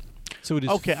 So it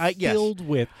is filled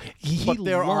with he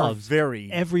loves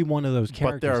every one of those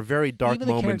characters. But there are very dark Even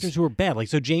moments. The characters who are bad. Like,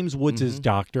 so James Woods is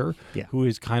Doctor, who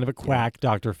is kind of a quack,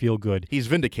 Dr. Feelgood. He's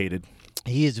vindicated.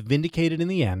 He is vindicated in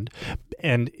the end,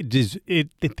 and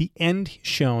it at the end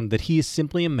shown that he is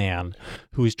simply a man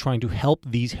who is trying to help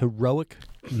these heroic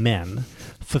men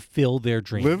fulfill their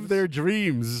dreams. Live their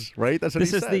dreams, right? That's what he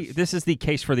says. This is the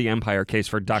case for the Empire, case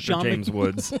for Dr. James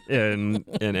Woods in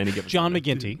Any Given John Sunday.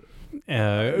 McGinty.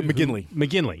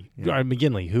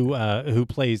 McGinley, who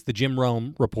plays the Jim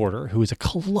Rome reporter, who is a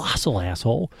colossal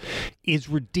asshole, is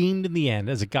redeemed in the end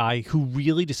as a guy who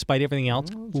really, despite everything else,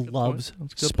 loves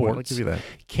sports. I'll give you that.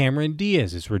 Cameron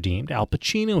Diaz is redeemed. Al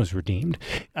Pacino is redeemed.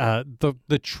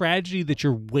 The tragedy that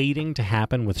you're waiting to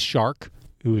happen with Shark,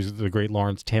 who is the great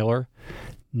Lawrence Taylor,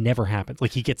 never happens.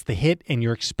 Like he gets the hit, and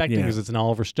you're expecting because it's an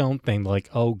Oliver Stone thing. Like,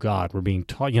 oh God, we're being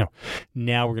taught.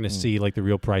 Now we're going to see like the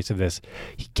real price of this.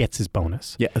 He gets his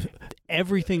bonus. Yeah,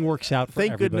 everything works out for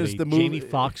Thank everybody. goodness the movie. Jamie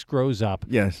Foxx grows up.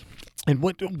 Yes. And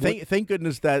Thank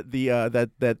goodness that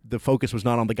the focus was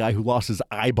not on the guy who lost his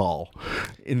eyeball.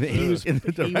 He was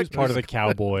part of the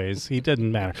Cowboys. He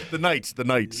doesn't matter. The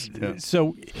Knights. Yeah.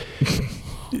 So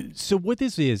what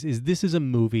this is a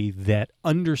movie that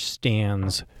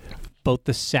understands both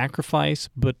the sacrifice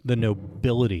but the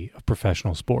nobility of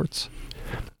professional sports,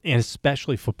 and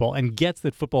especially football, and gets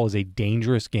that football is a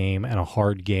dangerous game and a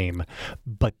hard game,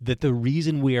 but that the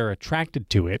reason we are attracted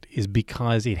to it is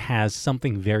because it has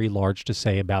something very large to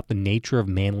say about the nature of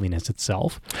manliness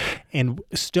itself. And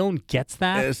Stone gets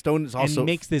that. Stone is also and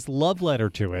makes this love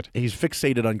letter to it. He's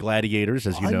fixated on gladiators,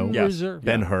 as you know.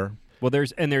 Ben-Hur. Well,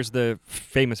 there's the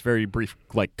famous, very brief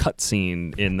cut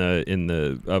scene in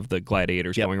the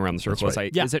gladiators going around the circle.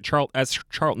 Right. Is it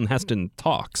Charlton Heston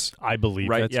talks? I believe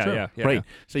right. That's true. Yeah. Right.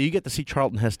 So you get to see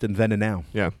Charlton Heston then and now.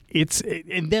 Yeah.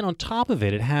 And then on top of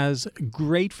it, it has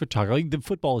great photography. The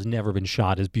football has never been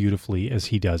shot as beautifully as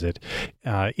he does it.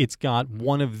 It's got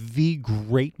one of the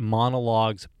great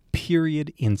monologues.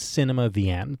 Period in cinema,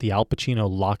 the end. The Al Pacino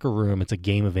locker room. It's a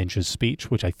game of inches speech,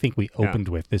 which I think we opened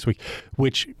with this week.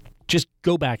 Which just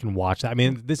go back and watch that. I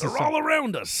mean, They're all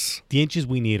around us. The inches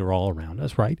we need are all around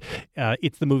us, right?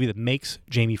 It's the movie that makes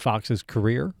Jamie Foxx's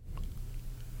career,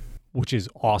 which is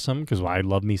awesome because I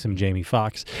love me some Jamie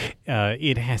Foxx.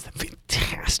 It has the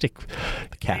fantastic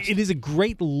cast. It is a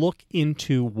great look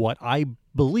into what I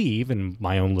believe, in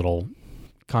my own little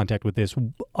contact with this,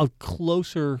 a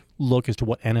closer look as to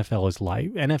what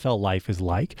NFL life is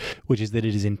like, which is that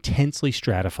it is intensely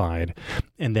stratified,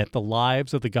 and that the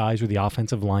lives of the guys who are the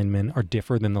offensive linemen are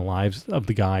different than the lives of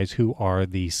the guys who are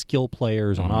the skill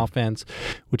players on offense,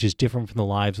 which is different from the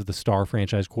lives of the star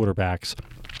franchise quarterbacks.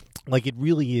 Like, it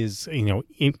really is,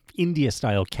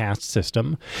 India-style caste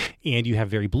system, and you have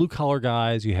very blue-collar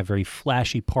guys, you have very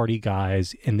flashy party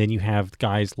guys, and then you have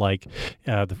guys like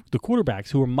the quarterbacks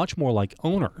who are much more like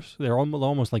owners. They're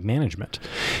almost like management.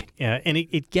 And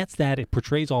it gets that. It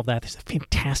portrays all of that. There's a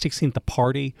fantastic scene at the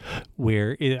party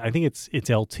where I think it's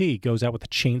LT goes out with a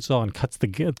chainsaw and cuts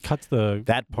the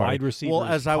that part. wide receiver. Well,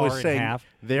 as I was saying, half.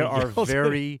 there are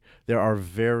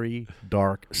very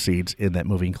dark scenes in that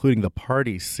movie, including the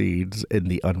party scenes in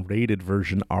the unrated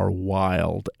version are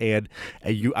wild. And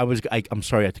I'm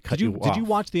sorry I had to cut you off. Did you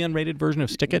watch the unrated version of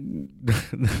Stick It?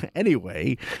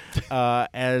 Anyway,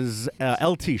 as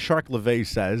LT Shark LeVay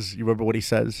says, you remember what he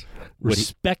says?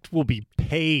 Respect will be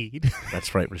paid.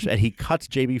 That's right. And he cuts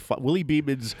Willie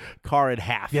Beeman's car in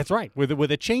half. That's right, with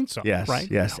a chainsaw. Yes, right?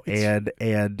 yes. And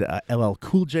LL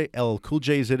Cool J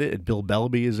is in it, and Bill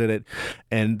Bellamy is in it,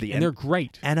 and they're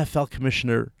great. NFL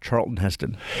Commissioner Charlton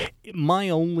Heston.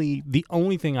 The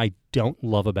only thing I don't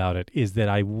love about it is that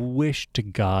I wish to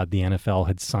God the NFL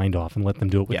had signed off and let them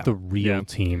do it with the real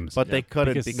teams. But they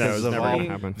couldn't because of all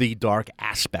the dark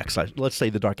aspects. Let's say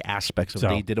the dark aspects of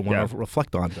they didn't want to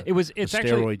reflect on the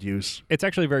steroid use. It's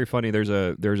actually very funny. There's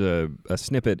a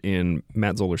snippet in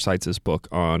Matt Zoller Seitz's book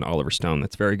on Oliver Stone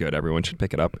that's very good. Everyone should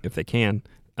pick it up if they can.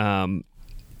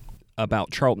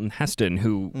 About Charlton Heston,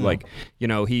 who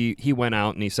he went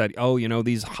out and he said,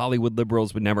 these Hollywood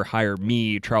liberals would never hire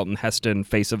me, Charlton Heston,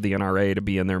 face of the NRA, to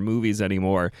be in their movies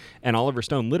anymore. And Oliver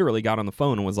Stone literally got on the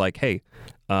phone and was like, hey,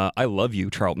 I love you,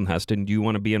 Charlton Heston. Do you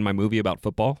want to be in my movie about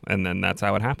football? And then that's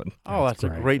how it happened. Oh, that's a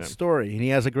great story. And he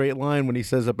has a great line when he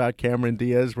says about Cameron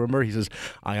Diaz. Remember, he says,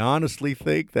 I honestly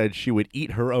think that she would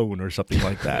eat her own or something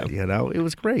like that. It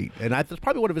was great. And that's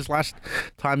probably one of his last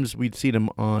times we'd seen him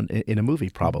in a movie,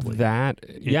 probably.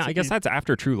 I guess that's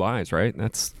after True Lies, right?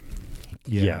 That's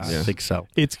I think so.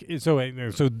 It's so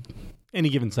Any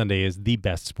Given Sunday is the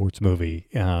best sports movie.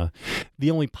 The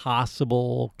only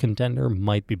possible contender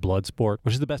might be Bloodsport,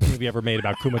 which is the best movie ever made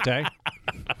about Kumite.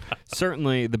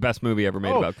 Certainly the best movie ever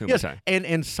made about Kumite. Yes.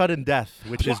 And Sudden Death,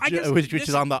 which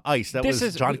is on the ice. That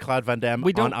was Jean-Claude Van Damme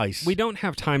on ice. We don't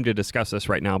have time to discuss this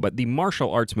right now, but the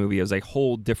martial arts movie is a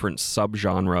whole different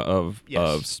subgenre of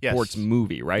sports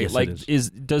movie, right? Yes,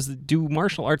 do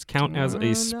martial arts count as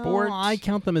a sport? No, I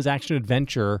count them as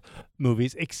action-adventure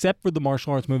movies, except for the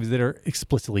martial arts movies that are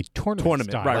explicitly tournament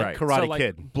style. Right. Karate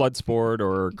Kid. Bloodsport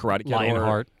or Karate Kid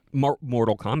Lionheart. or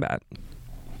Mortal Kombat.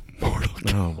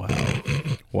 Oh,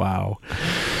 wow.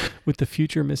 With the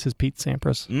future Mrs. Pete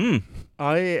Sampras.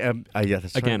 I am. Yeah,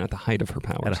 that's Again, right. at the height of her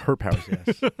powers. At her powers,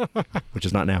 yes. Which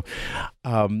is not now.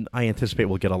 I anticipate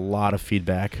we'll get a lot of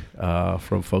feedback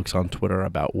from folks on Twitter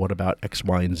about what about X,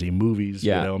 Y, and Z movies.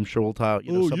 Yeah. You know, I'm sure we'll talk.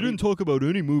 You know, you didn't talk about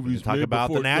any movies talk made about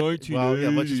before the Nat. 1980. Well,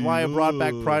 yeah, which is why I brought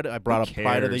back Pride. I brought up Who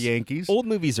Pride of the cares? Yankees. Old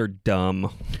movies are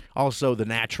dumb. Also, The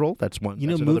Natural. That's one. You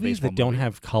know, that's another movies baseball that don't movie.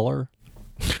 have color.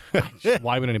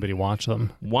 Why would anybody watch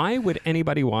them? Why would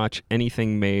anybody watch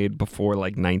anything made before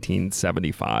like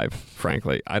 1975?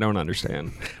 Frankly, I don't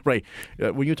understand. Right.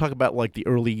 When you talk about like the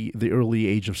early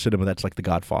age of cinema, that's like The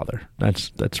Godfather.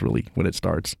 That's really when it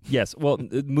starts. Yes, well,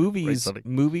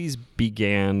 movies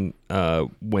began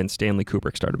when Stanley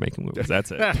Kubrick started making movies.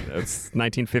 That's it. That's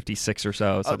 1956 or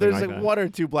so. Something There's like like that. one or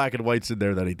two black and whites in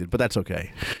there that he did, but that's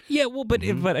okay. Yeah, well, but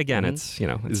again, it's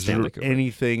it's Is Stanley there Kubrick.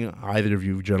 anything either of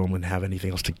you gentlemen have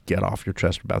anything else to get off your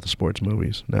chest about the sports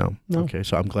movies? No. Okay,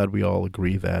 so I'm glad we all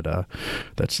agree that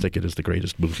that Stick It is the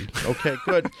greatest movie. Okay,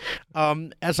 good.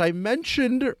 As I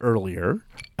mentioned earlier,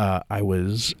 I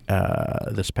was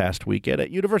this past weekend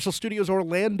at Universal Studios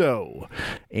Orlando,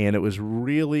 and it was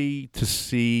really to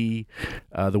see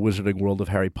the Wizarding World of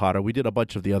Harry Potter. We did a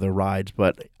bunch of the other rides,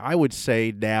 but I would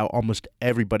say now almost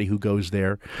everybody who goes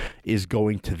there is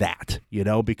going to that,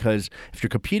 because if you're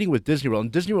competing with Disney World,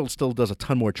 and Disney World still does a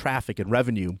ton more traffic and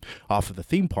revenue off of the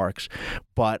theme parks,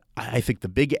 but I think the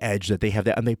big edge that they have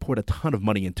there, and they poured a ton of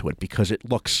money into it because it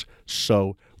looks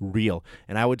so real.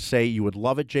 And I would say you would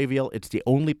love it, JVL. It's the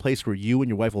only place where you and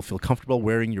your wife will feel comfortable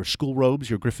wearing your school robes,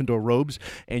 your Gryffindor robes,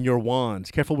 and your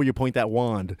wands. Careful where you point that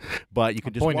wand, but you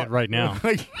can just point it right now.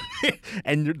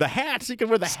 And the hats, you can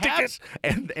wear the hats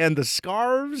and the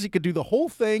scarves. You could do the whole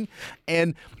thing.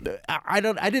 And I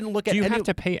didn't look at. Do you have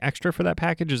to pay extra for that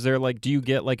package? Is there do you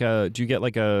get like a is there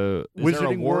a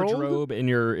Wizarding World? wardrobe in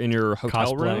your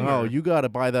hotel Cosplay? room? Oh, you got to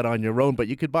buy that on your own, but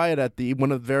you could buy it at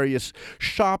one of the various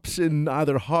shops in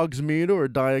either Hogsmeade or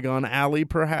Diagon Alley,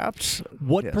 perhaps.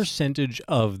 What Yes. percentage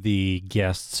of the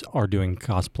guests are doing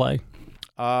cosplay?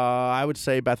 I would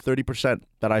say about 30%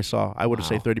 that I saw. I would have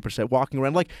said 30% walking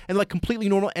around and completely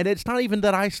normal. And it's not even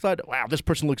that I thought, wow, this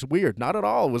person looks weird. Not at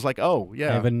all. It was like, oh, yeah.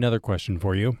 I have another question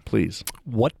for you. Please.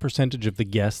 What percentage of the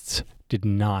guests did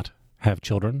not have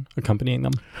children accompanying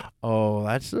them? Oh,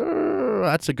 that's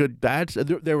a good.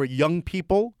 There were young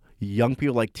people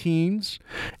like teens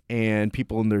and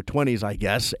people in their 20s, I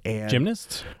guess. And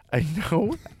Gymnasts? I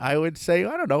know. I would say,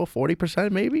 I don't know,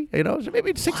 40% maybe. So maybe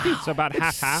it's 60. So about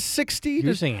half. 60 You're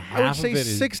to, saying I would half say of it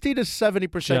is 60 to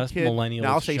 70% just kid. millennials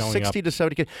Now, I'll say showing 60 up. to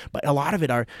 70 kids. But a lot of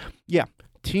it are,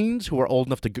 teens who are old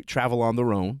enough to travel on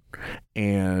their own.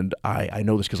 And I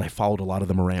know this because I followed a lot of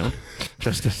them around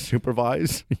just to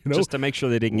supervise, Just to make sure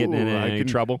they didn't get in any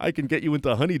trouble. I can get you into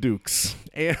honeydukes.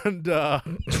 And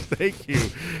thank you.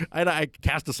 And I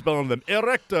cast a spell on them.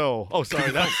 Erecto. Oh,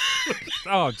 sorry.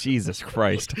 Oh, Jesus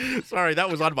Christ. Sorry, that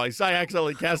was on my side. I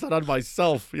accidentally cast that on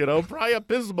myself,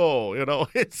 priapismo,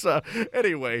 It's,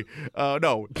 anyway,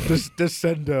 no,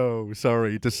 descendo.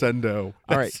 Sorry, descendo.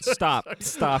 All right, stop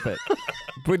it.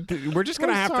 We're just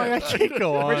gonna have sorry, to. I can't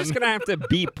go on. We're just gonna have to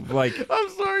beep like. I'm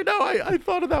sorry. No, I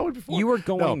thought of that one before. You were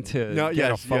going to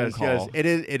get a phone call.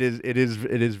 Yes. It is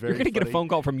very. You're gonna get a phone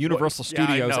call from Universal Yeah, I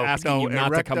Studios know. asking No, you not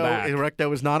to come back.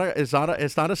 Erecto is not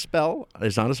a spell.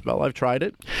 It's not a spell. I've tried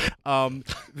it.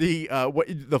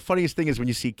 The funniest thing is when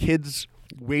you see kids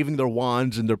waving their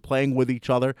wands and they're playing with each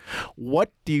other.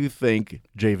 What do you think,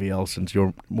 JVL, since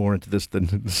you're more into this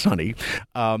than Sonny,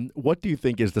 what do you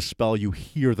think is the spell you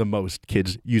hear the most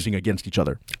kids using against each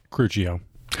other? Crucio.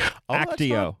 Oh, that's Actio.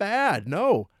 not bad.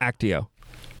 No. Actio.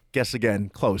 Guess again.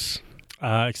 Close.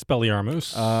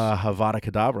 Expelliarmus. Avada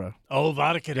Kedavra. Oh,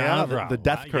 Vada Yeah, Kedavra. the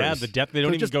death curse. Yeah, the death. They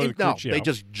don't So even just go to no, Crucio. they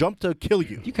just jump to kill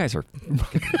you. You guys are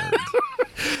fucking nerds.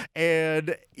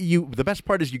 And the best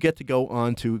part is you get to go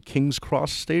on to King's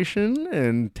Cross Station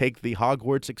and take the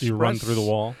Hogwarts Express. You run through the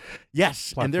wall.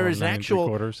 Yes, and there Platform is an 9 actual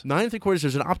 3/4. 9 3/4.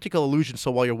 There's an optical illusion, so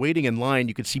while you're waiting in line,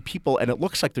 you can see people, and it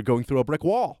looks like they're going through a brick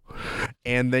wall.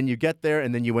 And then you get there,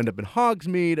 and then you end up in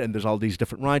Hogsmeade, and there's all these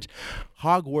different rides.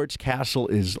 Hogwarts Castle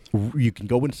you can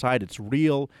go inside. It's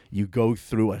real. You go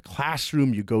through a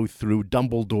classroom. You go through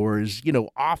Dumbledore's,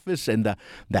 office, and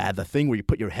the thing where you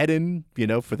put your head in,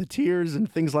 for the tears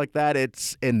and things like that.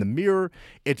 It's in the mirror.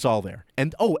 It's all there.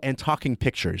 And talking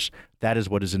pictures. That is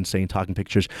what is insane, talking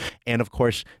pictures. And, of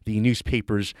course, the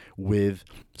newspapers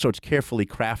so it's carefully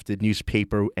crafted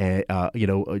newspaper,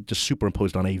 just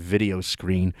superimposed on a video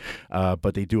screen.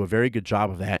 But they do a very good job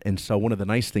of that. And so one of the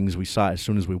nice things we saw as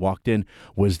soon as we walked in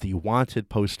was the Wanted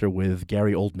poster with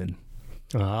Gary Oldman.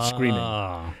 screaming.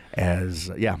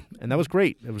 And that was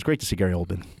great. It was great to see Gary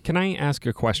Oldman. Can I ask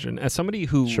a question? As somebody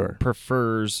who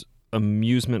prefers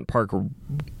amusement park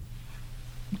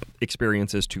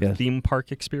experiences to theme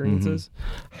park experiences,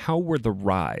 how were the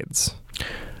rides?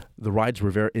 The rides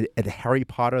were at Harry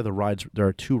Potter, there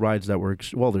are 2 rides that were,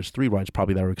 there's 3 rides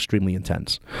probably that were extremely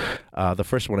intense. The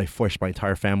first one I forced my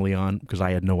entire family on because I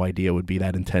had no idea it would be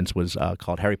that intense was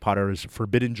called Harry Potter's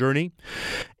Forbidden Journey.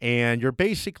 And you're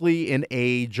basically in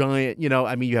a giant,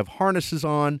 you have harnesses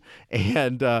on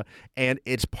and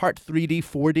it's part 3D,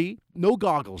 4D. No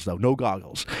goggles, though. No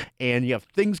goggles. And you have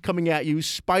things coming at you,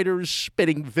 spiders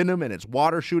spitting venom, and it's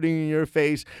water shooting in your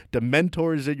face,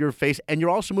 Dementors in your face, and you're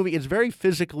also moving. It's very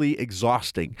physically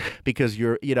exhausting because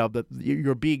you're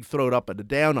being thrown up and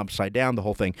down, upside down, the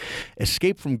whole thing.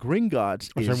 Escape from Gringotts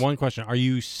is... one question. Are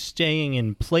you staying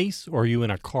in place, or are you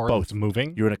in a car that's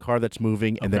moving? You're in a car that's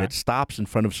moving, and then it stops in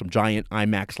front of some giant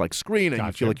IMAX-like screen, and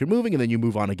you feel like you're moving, and then you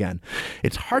move on again.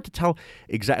 It's hard to tell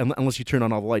exactly, unless you turn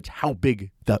on all the lights, how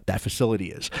big that facility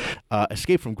is.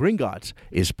 Escape from Gringotts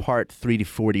is part 3D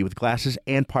 4D with glasses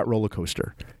and part roller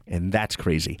coaster. And that's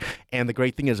crazy. And the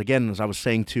great thing is, again, as I was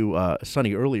saying to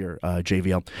Sonny earlier,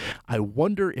 JVL, I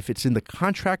wonder if it's in the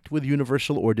contract with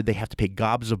Universal or did they have to pay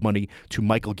gobs of money to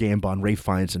Michael Gambon, Ray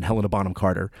Fiennes, and Helena Bonham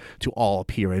Carter to all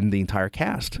appear in the entire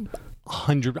cast.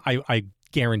 100. I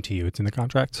guarantee you it's in the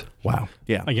contract. Wow.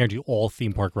 Yeah. I guarantee you all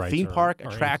theme park rides are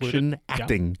attraction,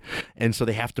 acting. Yeah. And so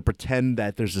they have to pretend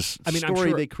that there's this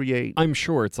story they create. I'm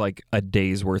sure it's like a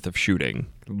day's worth of shooting,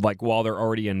 like while they're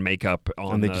already in makeup.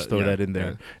 And they just throw that in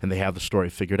there, and they have the story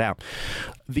figured out.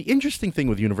 The interesting thing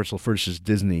with Universal versus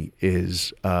Disney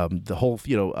is the whole,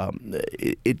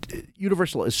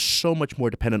 Universal is so much more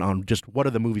dependent on just what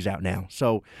are the movies out now.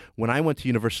 So when I went to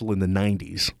Universal in the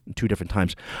 90s, 2 different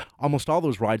times, almost all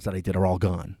those rides that I did are all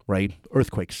gone, right?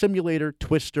 Earthquake Simulator,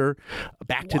 Twister,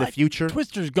 Back to the Future.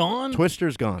 Twister's gone?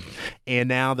 Twister's gone. And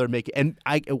now they're making, and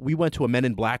we went to a Men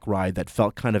in Black ride that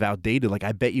felt kind of outdated. Like,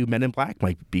 I bet you Men in Black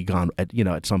might be gone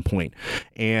at some point.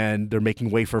 And they're making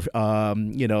way for,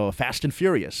 Fast and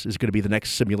Furious is going to be the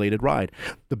next simulated ride.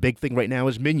 The big thing right now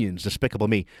is Minions, Despicable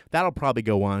Me. That'll probably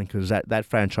go on because that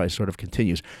franchise sort of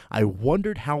continues. I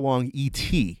wondered how long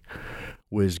E.T.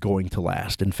 was going to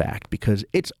last, in fact, because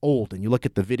it's old. And you look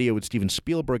at the video with Steven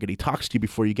Spielberg and he talks to you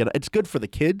before you get it. It's good for the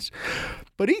kids,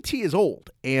 but E.T. is old.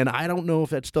 And I don't know if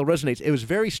that still resonates. It was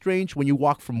very strange when you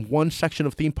walk from one section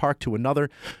of theme park to another.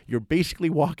 You're basically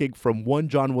walking from one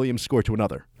John Williams score to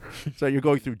another. So you're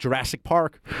going through Jurassic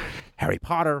Park, Harry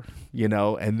Potter,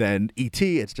 and then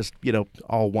E.T. It's just,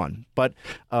 all one. But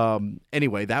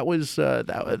anyway, that was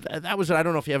that was. I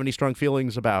don't know if you have any strong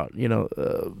feelings about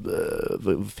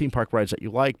the theme park rides that you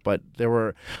like, but there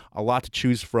were a lot to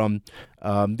choose from.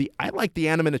 I like the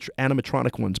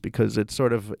animatronic ones because it's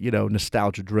sort of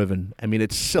nostalgia driven. I mean,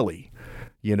 it's silly,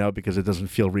 because it doesn't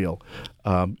feel real.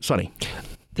 Sonny.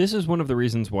 This is one of the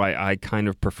reasons why I kind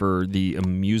of prefer the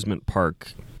amusement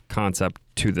park concept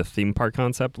to the theme park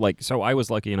concept. So I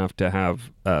was lucky enough to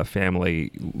have a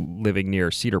family living near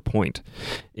Cedar Point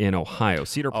in Ohio.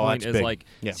 Cedar Point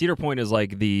is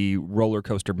like the roller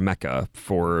coaster mecca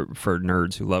for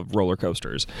nerds who love roller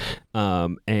coasters.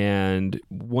 And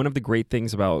one of the great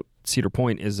things about Cedar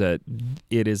Point is that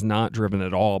it is not driven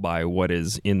at all by what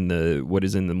is in the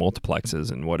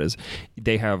multiplexes and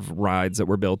they have rides that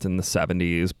were built in the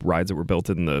 70s, rides that were built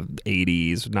in the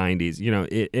 80s,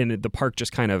 90s, and the park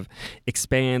just kind of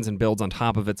expands and builds on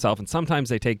top of itself, and sometimes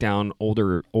they take down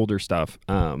older stuff,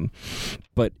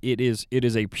 but it is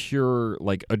a pure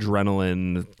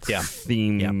adrenaline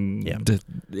theme.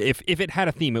 If it had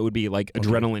a theme, it would be like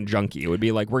Adrenaline Junkie. It would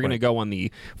be like, we're going to go on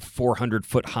the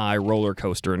 400-foot high roller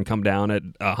coaster and come down at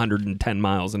 110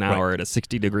 miles an hour at a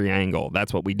 60-degree angle.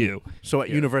 That's what we do. So at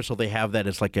Universal, they have that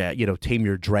as like a Tame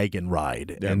Your Dragon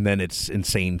ride, and then it's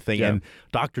insane thing. And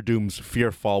Dr. Doom's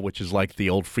Fear Fall, which is like the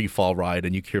old free fall ride,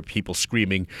 and you hear people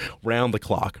screaming round the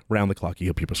clock. You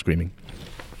hear people screaming.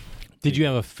 Did you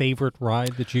have a favorite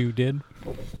ride that you did?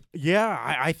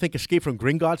 Yeah, I think Escape from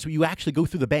Gringotts. You actually go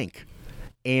through the bank.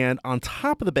 And on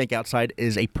top of the bank outside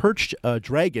is a perched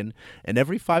dragon, and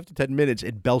every 5 to 10 minutes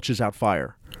it belches out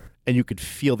fire. And you could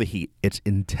feel the heat. It's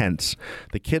intense.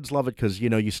 The kids love it because,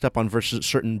 you step on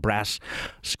certain brass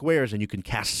squares and you can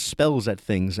cast spells at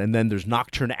things. And then there's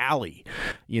Nocturne Alley.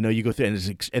 You go through,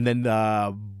 and then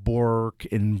Bork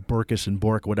and Burkus and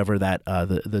Bork, whatever that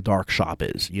the dark shop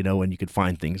is, and you can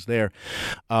find things there.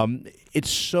 It's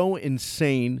so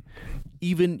insane.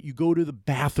 Even you go to the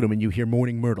bathroom and you hear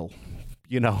Moaning Myrtle.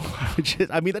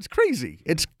 I mean, that's crazy.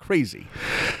 It's crazy.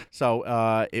 So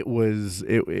it was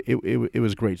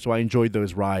great. So I enjoyed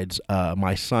those rides.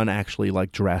 My son actually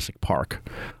liked Jurassic Park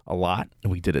a lot,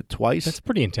 and we did it twice. That's a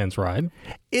pretty intense ride.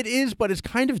 It is, but it's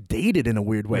kind of dated in a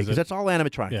weird way because that's all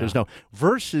animatronic. Yeah. There's no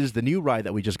versus the new ride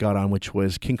that we just got on, which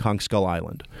was King Kong Skull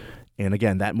Island. And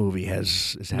again, that movie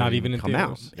is not even come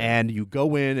out. And you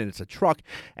go in, and it's a truck,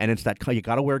 and it's that you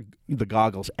got to wear the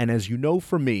goggles. And as you know,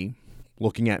 from me,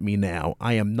 looking at me now,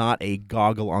 I am not a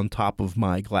goggle on top of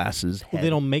my glasses head. Well, they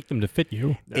don't make them to fit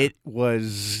you. It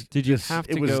was. Did you have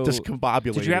to It was go?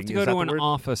 discombobulating. Did you have to go Is that to the an word?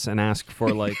 office and ask for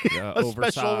like a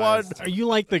oversized? special one? Are you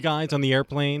like the guys on the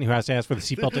airplane who has to ask for the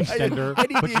seatbelt extender, I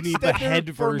need but the you need the extender head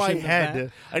for version my of head.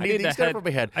 that? I need the extender for my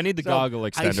head. I need the goggle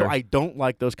extender. So I don't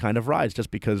like those kind of rides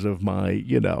just because of my,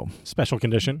 Special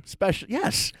condition. special.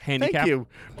 Yes, Handicap? Thank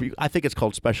you. I think it's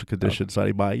called special conditions.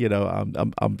 Sonny.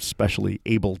 I'm specially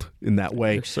abled in that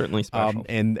way. You're certainly special.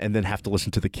 And then have to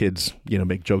listen to the kids,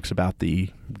 make jokes about the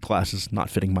glasses not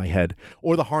fitting my head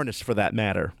or the harness for that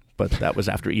matter. But that was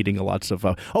after eating lots of.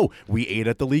 We ate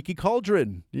at the Leaky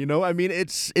Cauldron. I mean,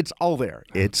 it's all there.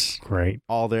 It's Great.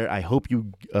 all there. I hope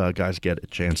you guys get a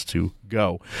chance to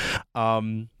go.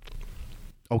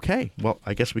 Okay, well,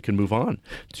 I guess we can move on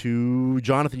to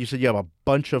Jonathan. You said you have a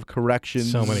bunch of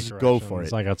corrections. So many corrections. Go for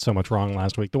it. I got so much wrong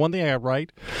last week. The one thing I got right,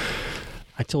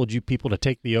 I told you people to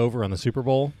take the over on the Super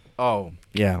Bowl. Oh,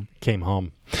 yeah. Came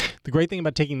home. The great thing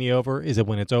about taking the over is that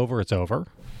when it's over, it's over.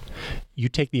 You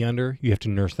take the under, you have to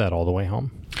nurse that all the way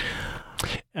home.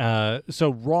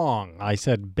 So wrong. I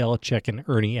said Belichick and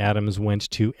Ernie Adams went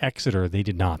to Exeter. They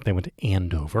did not. They went to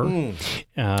Andover.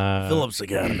 Phillips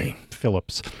Academy.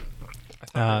 Phillips.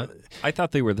 I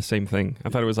thought they were the same thing. I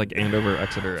thought it was like Andover,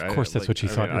 Exeter. Of course, that's what you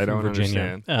thought. I don't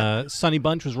Virginia. understand. Sonny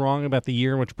Bunch was wrong about the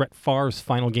year in which Brett Favre's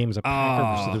final game as a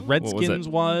Packer versus the Redskins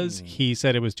was. He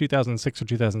said it was 2006 or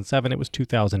 2007. It was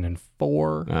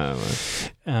 2004.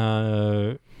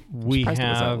 We Surprised it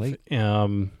was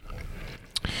that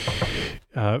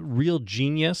have Real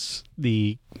Genius,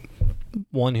 the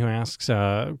one who asks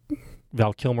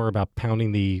Val Kilmer about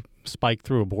pounding the spike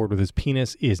through a board with his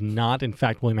penis, is not in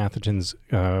fact William Atherton's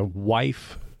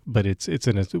wife, but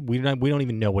we don't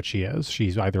even know what she is.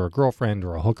 She's either a girlfriend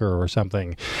or a hooker or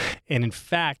something. And in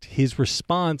fact, his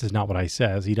response is not what I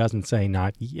says. He doesn't say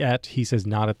not yet. He says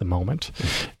not at the moment.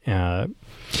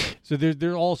 So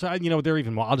they're also, they're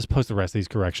even more. I'll just post the rest of these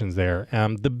corrections there.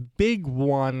 The big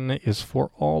one is for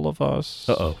all of us.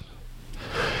 Uh-oh.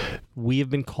 We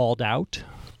have been called out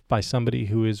by somebody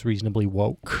who is reasonably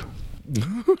woke.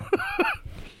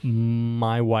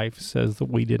 My wife says that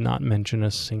we did not mention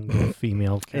a single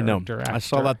female character actor. I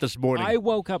saw that this morning. I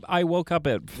woke up at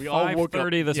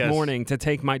 5:30 this morning to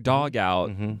take my dog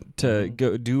out to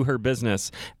go do her business,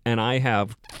 and I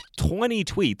have 20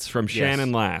 tweets from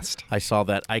Shannon Last. I saw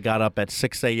that. I got up at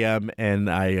 6 a.m. and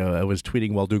I was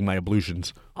tweeting while doing my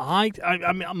ablutions. I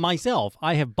myself,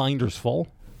 I have binders full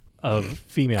of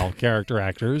female character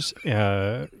actors,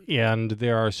 and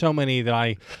there are so many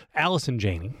that Allison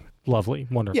Janney. Lovely,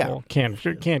 wonderful. Yeah.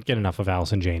 Can't get enough of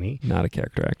Allison Janney. Not a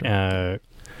character actor.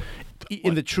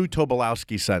 In the true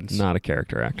Tobolowsky sense. Not a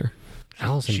character actor.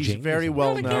 Allison She's Janney very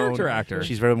well known. character actor.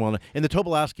 She's very well known. In the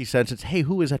Tobolowsky sense, it's, hey,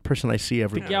 who is that person I see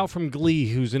every the gal from Glee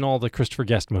who's in all the Christopher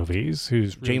Guest movies.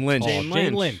 Who's Jane Lynch.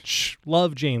 Jane Lynch.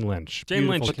 Love Jane Lynch. Jane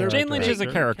Beautiful Lynch. character. Jane Lynch is a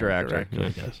character actor.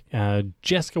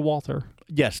 Jessica Walther.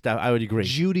 Yes, I would agree.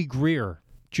 Judy Greer,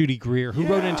 who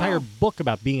wrote an entire book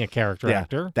about being a character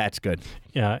actor. That's good.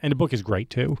 Yeah, and the book is great,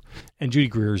 too. And Judy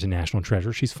Greer is a national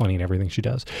treasure. She's funny in everything she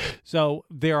does. So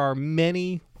there are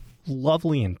many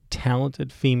lovely and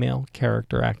talented female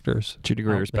character actors. Judy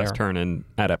Greer's best turn in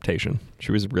Adaptation.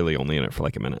 She was really only in it for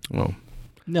like a minute. Well,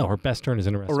 no, her best turn is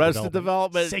in Arrested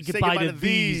Development. Say goodbye to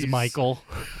these, Michael.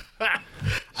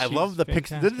 I love the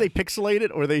pixel. Didn't they pixelate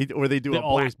it, or they do a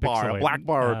black bar? A black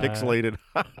bar or pixelated.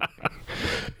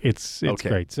 It's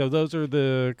great. So those are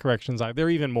the corrections. There are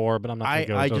even more, but I'm not going to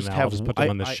go into them now. I'll just put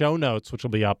them in the show notes, which will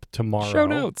be up tomorrow. Show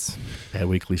notes at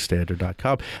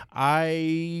weeklystandard.com.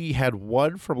 I had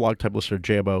one from longtime listener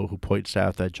JMO who points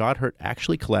out that John Hurt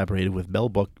actually collaborated with Mel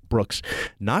Brooks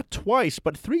not twice,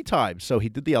 but 3 times. So he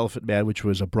did The Elephant Man, which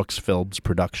was a Brooks Films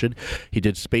production. He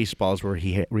did Spaceballs, where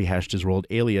he rehashed his role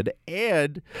in Alien.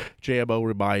 And JMO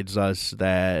reminds us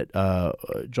that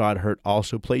John Hurt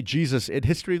also played Jesus in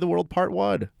History of the World Part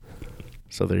 1.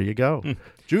 So there you go.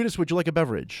 Judas, would you like a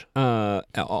beverage?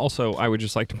 Also, I would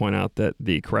just like to point out that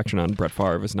the correction on Brett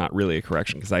Favre is not really a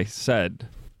correction, because I said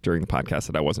during the podcast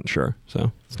that I wasn't sure.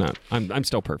 So it's not. I'm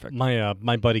still perfect.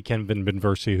 My buddy Ken Van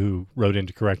Benversi, who wrote in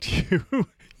to correct you,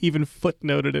 even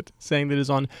footnoted it, saying that it is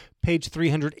on page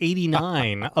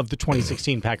 389 of the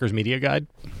 2016 Packers Media Guide.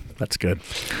 That's good.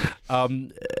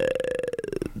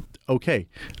 Okay.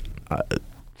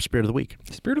 Spirit of the Week.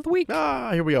 Spirit of the Week.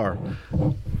 Here we are.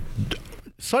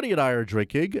 Sonny and I are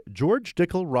drinking George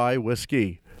Dickel Rye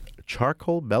Whiskey.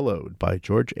 Charcoal Mellowed by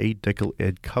George A. Dickel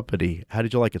and Company. How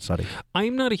did you like it, Sonny?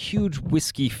 I'm not a huge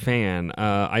whiskey fan.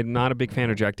 I'm not a big fan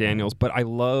of Jack Daniels, but I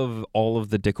love all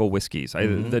of the Dickel whiskeys.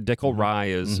 The Dickel Rye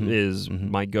is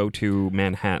my go-to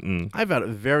Manhattan. I've had it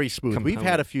very smooth. component. We've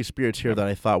had a few spirits here that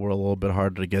I thought were a little bit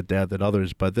harder to get down than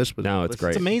others, but this was... No, it's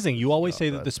great. It's amazing. You always say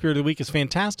that the Spirit of the Week is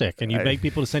fantastic, and you beg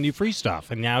people to send you free stuff,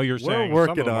 and now you're We're saying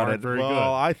working some of them on aren't it. very Well, good.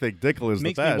 I think Dickel is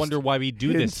Makes the best. me wonder why we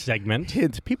do this segment.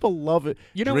 Hint. People love it.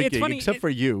 You know, drinking, it's funny. except for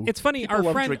you. It's funny. People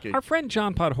love Our drinking. friend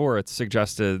John Podhoretz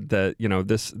suggested that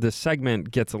this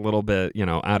segment gets a little bit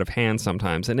out of hand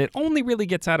sometimes, and it only really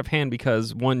gets out of hand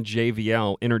because one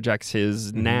JVL interjects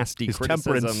his nasty His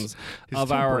criticisms His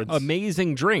of our temperance.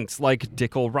 amazing drinks like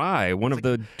Dickel Rye, one of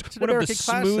the American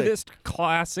classic. smoothest,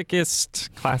 classiest.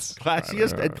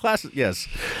 Classiest and classic. Yes.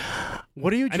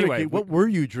 What are you Anyway, drinking? What were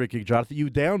you drinking, Jonathan? You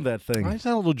downed that thing. I just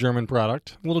had a little German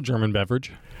product, a little German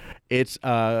beverage. It's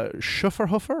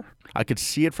Schufferhofer. I could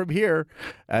see it from here.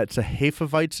 It's a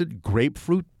Hefeweizen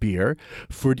grapefruit beer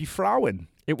for die Frauen.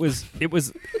 It was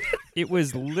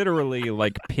literally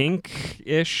like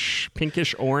pinkish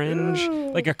orange,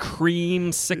 like a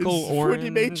creamsicle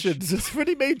orange. It's for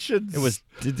die Mädchens. It was.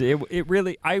 It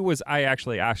really. I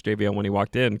actually asked JVL when he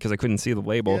walked in because I couldn't see the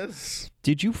label. Yes.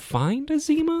 Did you find a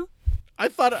Zima? I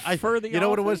thought For the you know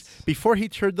what it was? office? Before he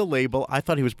turned the label, I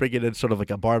thought he was bringing in sort of like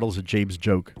a Bartles and James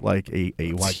joke, like a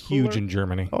wine It's huge cooler. in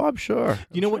Germany. Oh, I'm sure.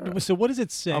 You know what? So what does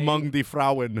it say? Among the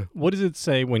Frauen. What does it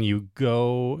say when you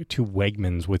go to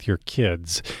Wegmans with your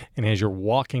kids, and as you're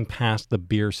walking past the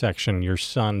beer section, your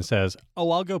son says, "Oh,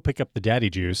 I'll go pick up the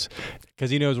daddy juice," because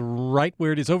he knows right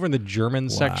where it is, over in the German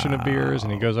section of beers,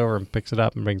 and he goes over and picks it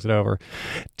up and brings it over.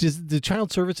 Does the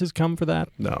child services come for that?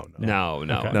 No.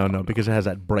 No, Because it has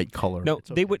that bright color. No, It's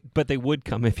okay. they would, but they would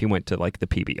come if you went to like the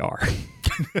PBR.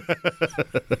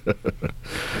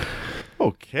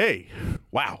 Okay.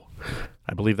 Wow.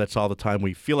 I believe that's all the time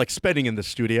we feel like spending in the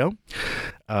studio.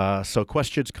 So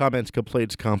questions, comments,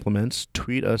 complaints, compliments,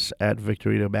 tweet us at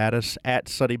Victorino Mattis, at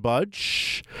Sunny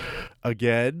Bunch.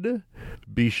 Again,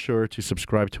 be sure to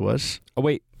subscribe to us. Oh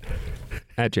wait,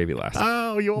 at JV Last.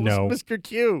 Oh, you almost No. missed your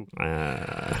cue.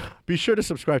 Be sure to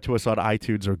subscribe to us on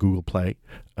iTunes or Google Play.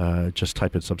 Just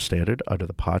type in Substandard under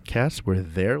the podcast. We're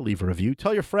there. Leave a review.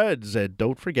 Tell your friends. And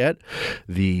don't forget,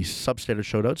 the Substandard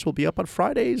show notes will be up on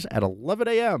Fridays at 11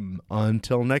 a.m.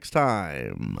 Until next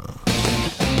time.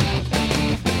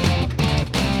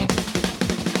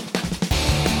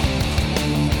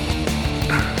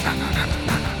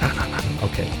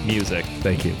 Okay. Music.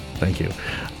 Thank you.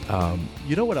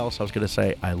 You know what else I was going to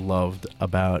say I loved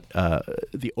about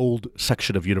the old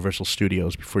section of Universal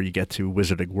Studios before you get to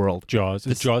Wizarding World? Jaws.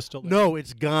 Is Jaws still there? No,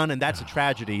 it's gone, and that's a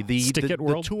tragedy. Stick It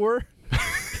World? The tour...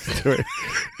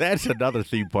 That's another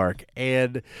theme park.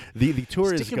 And the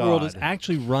tour is Stick It gone. World is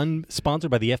actually sponsored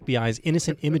by the FBI's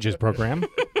Innocent Images program.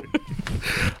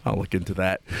 I'll look into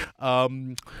that.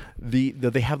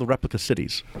 They have the replica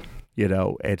cities.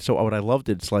 And so what I loved,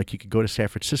 it's like you could go to San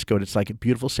Francisco, and it's like a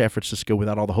beautiful San Francisco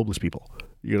without all the homeless people.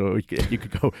 You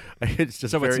could go. It's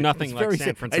just So it's nothing like very San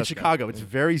safe. Francisco. In Chicago, it's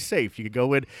very safe. You could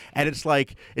go in, and it's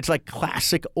like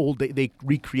classic old. They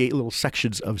recreate little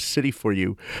sections of city for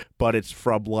you, but it's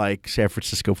from like San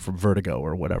Francisco from Vertigo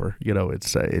or whatever.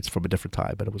 It's from a different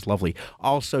time, but it was lovely.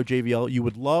 Also, JVL, you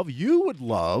would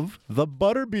love the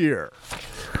butterbeer.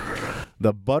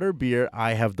 The butterbeer,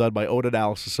 I have done my own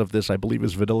analysis of this. I believe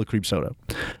is vanilla cream soda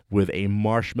with a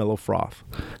marshmallow froth,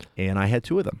 and I had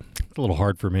 2 of them. It's a little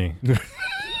hard for me.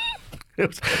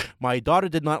 My daughter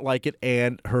did not like it,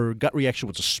 and her gut reaction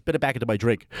was to spit it back into my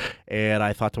drink. And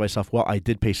I thought to myself, well, I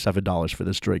did pay $7 for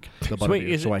this drink, the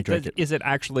butterbeer, so I drank it. Is there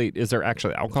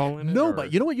actually alcohol in it? No, or?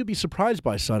 but you know what you'd be surprised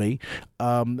by, Sonny?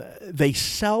 They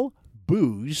sell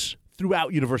booze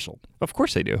throughout Universal. Of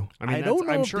course they do. I mean, I don't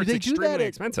know I'm if- sure do it's they do that extremely at-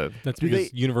 expensive. That's Do because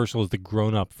they- Universal is the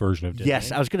grown-up version of Disney.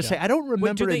 Yes, I was going to say, I don't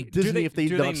remember in Disney if they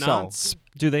don't sell.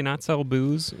 Do they not sell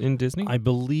booze in Disney? I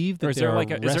believe that Or is there are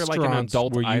like a- is there like an restaurants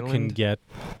adult where you can island? get.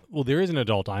 Well, there is an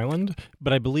adult island,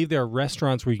 but I believe there are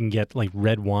restaurants where you can get like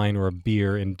red wine or a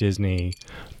beer in Disney,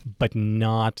 but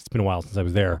not. It's been a while since I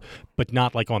was there, but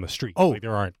not like on the street. Oh, Like,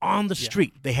 there aren't. on the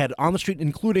street. They had on the street,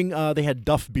 including they had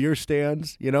Duff beer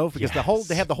stands. Because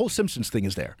they have the whole Simpsons thing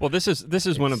is there. Well, this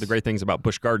is one of the great things about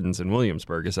Busch Gardens in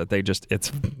Williamsburg is that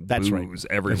That's right. booze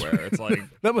everywhere. It's like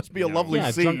That must be a lovely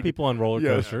Yeah, scene. drunk people on roller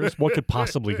coasters. What could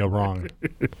possibly go wrong?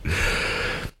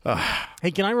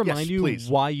 Hey, can I remind you please.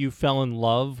 why you fell in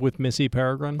love with Missy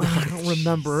Peregrine? I don't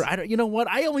remember. You know what?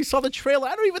 I only saw the trailer.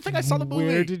 I don't even think I saw the movie.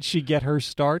 Where did she get her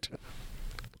start?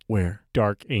 Where?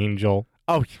 Dark Angel.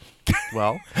 Oh,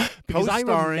 well, Because I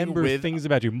co-starring remember with things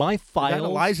about you. My is that files.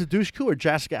 Eliza Dushku or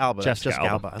Jessica Alba? Jessica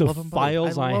Alba. I The love them both.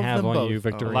 files I love have them on both. you,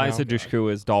 Victor. Eliza Oh,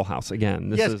 Dushku is Dollhouse again.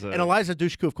 This Yes, is and Eliza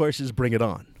Dushku, of course, is Bring It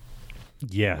On.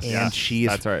 Yes. And she is.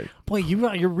 That's right. Boy,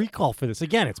 your recall for this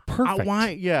again. It's perfect.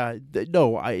 Why? Yeah.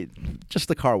 Just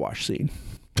the car wash scene.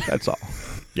 That's all.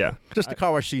 Yeah. Just the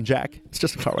car wash scene, Jack. It's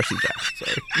just the car wash scene, Jack.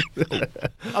 Sorry.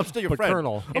 I'm still your But friend.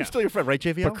 Colonel. I'm still your friend, right,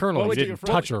 JVL? But Colonel, you didn't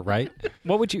touch her, right?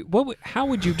 How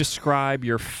would you describe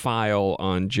your file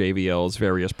on JVL's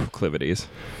various proclivities?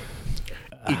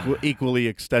 Equally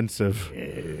extensive.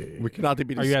 We cannot be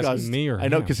discussed. Are you asking me or I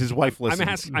know him? because his wife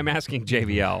listens. I'm asking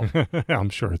JVL. I'm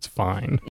sure it's fine.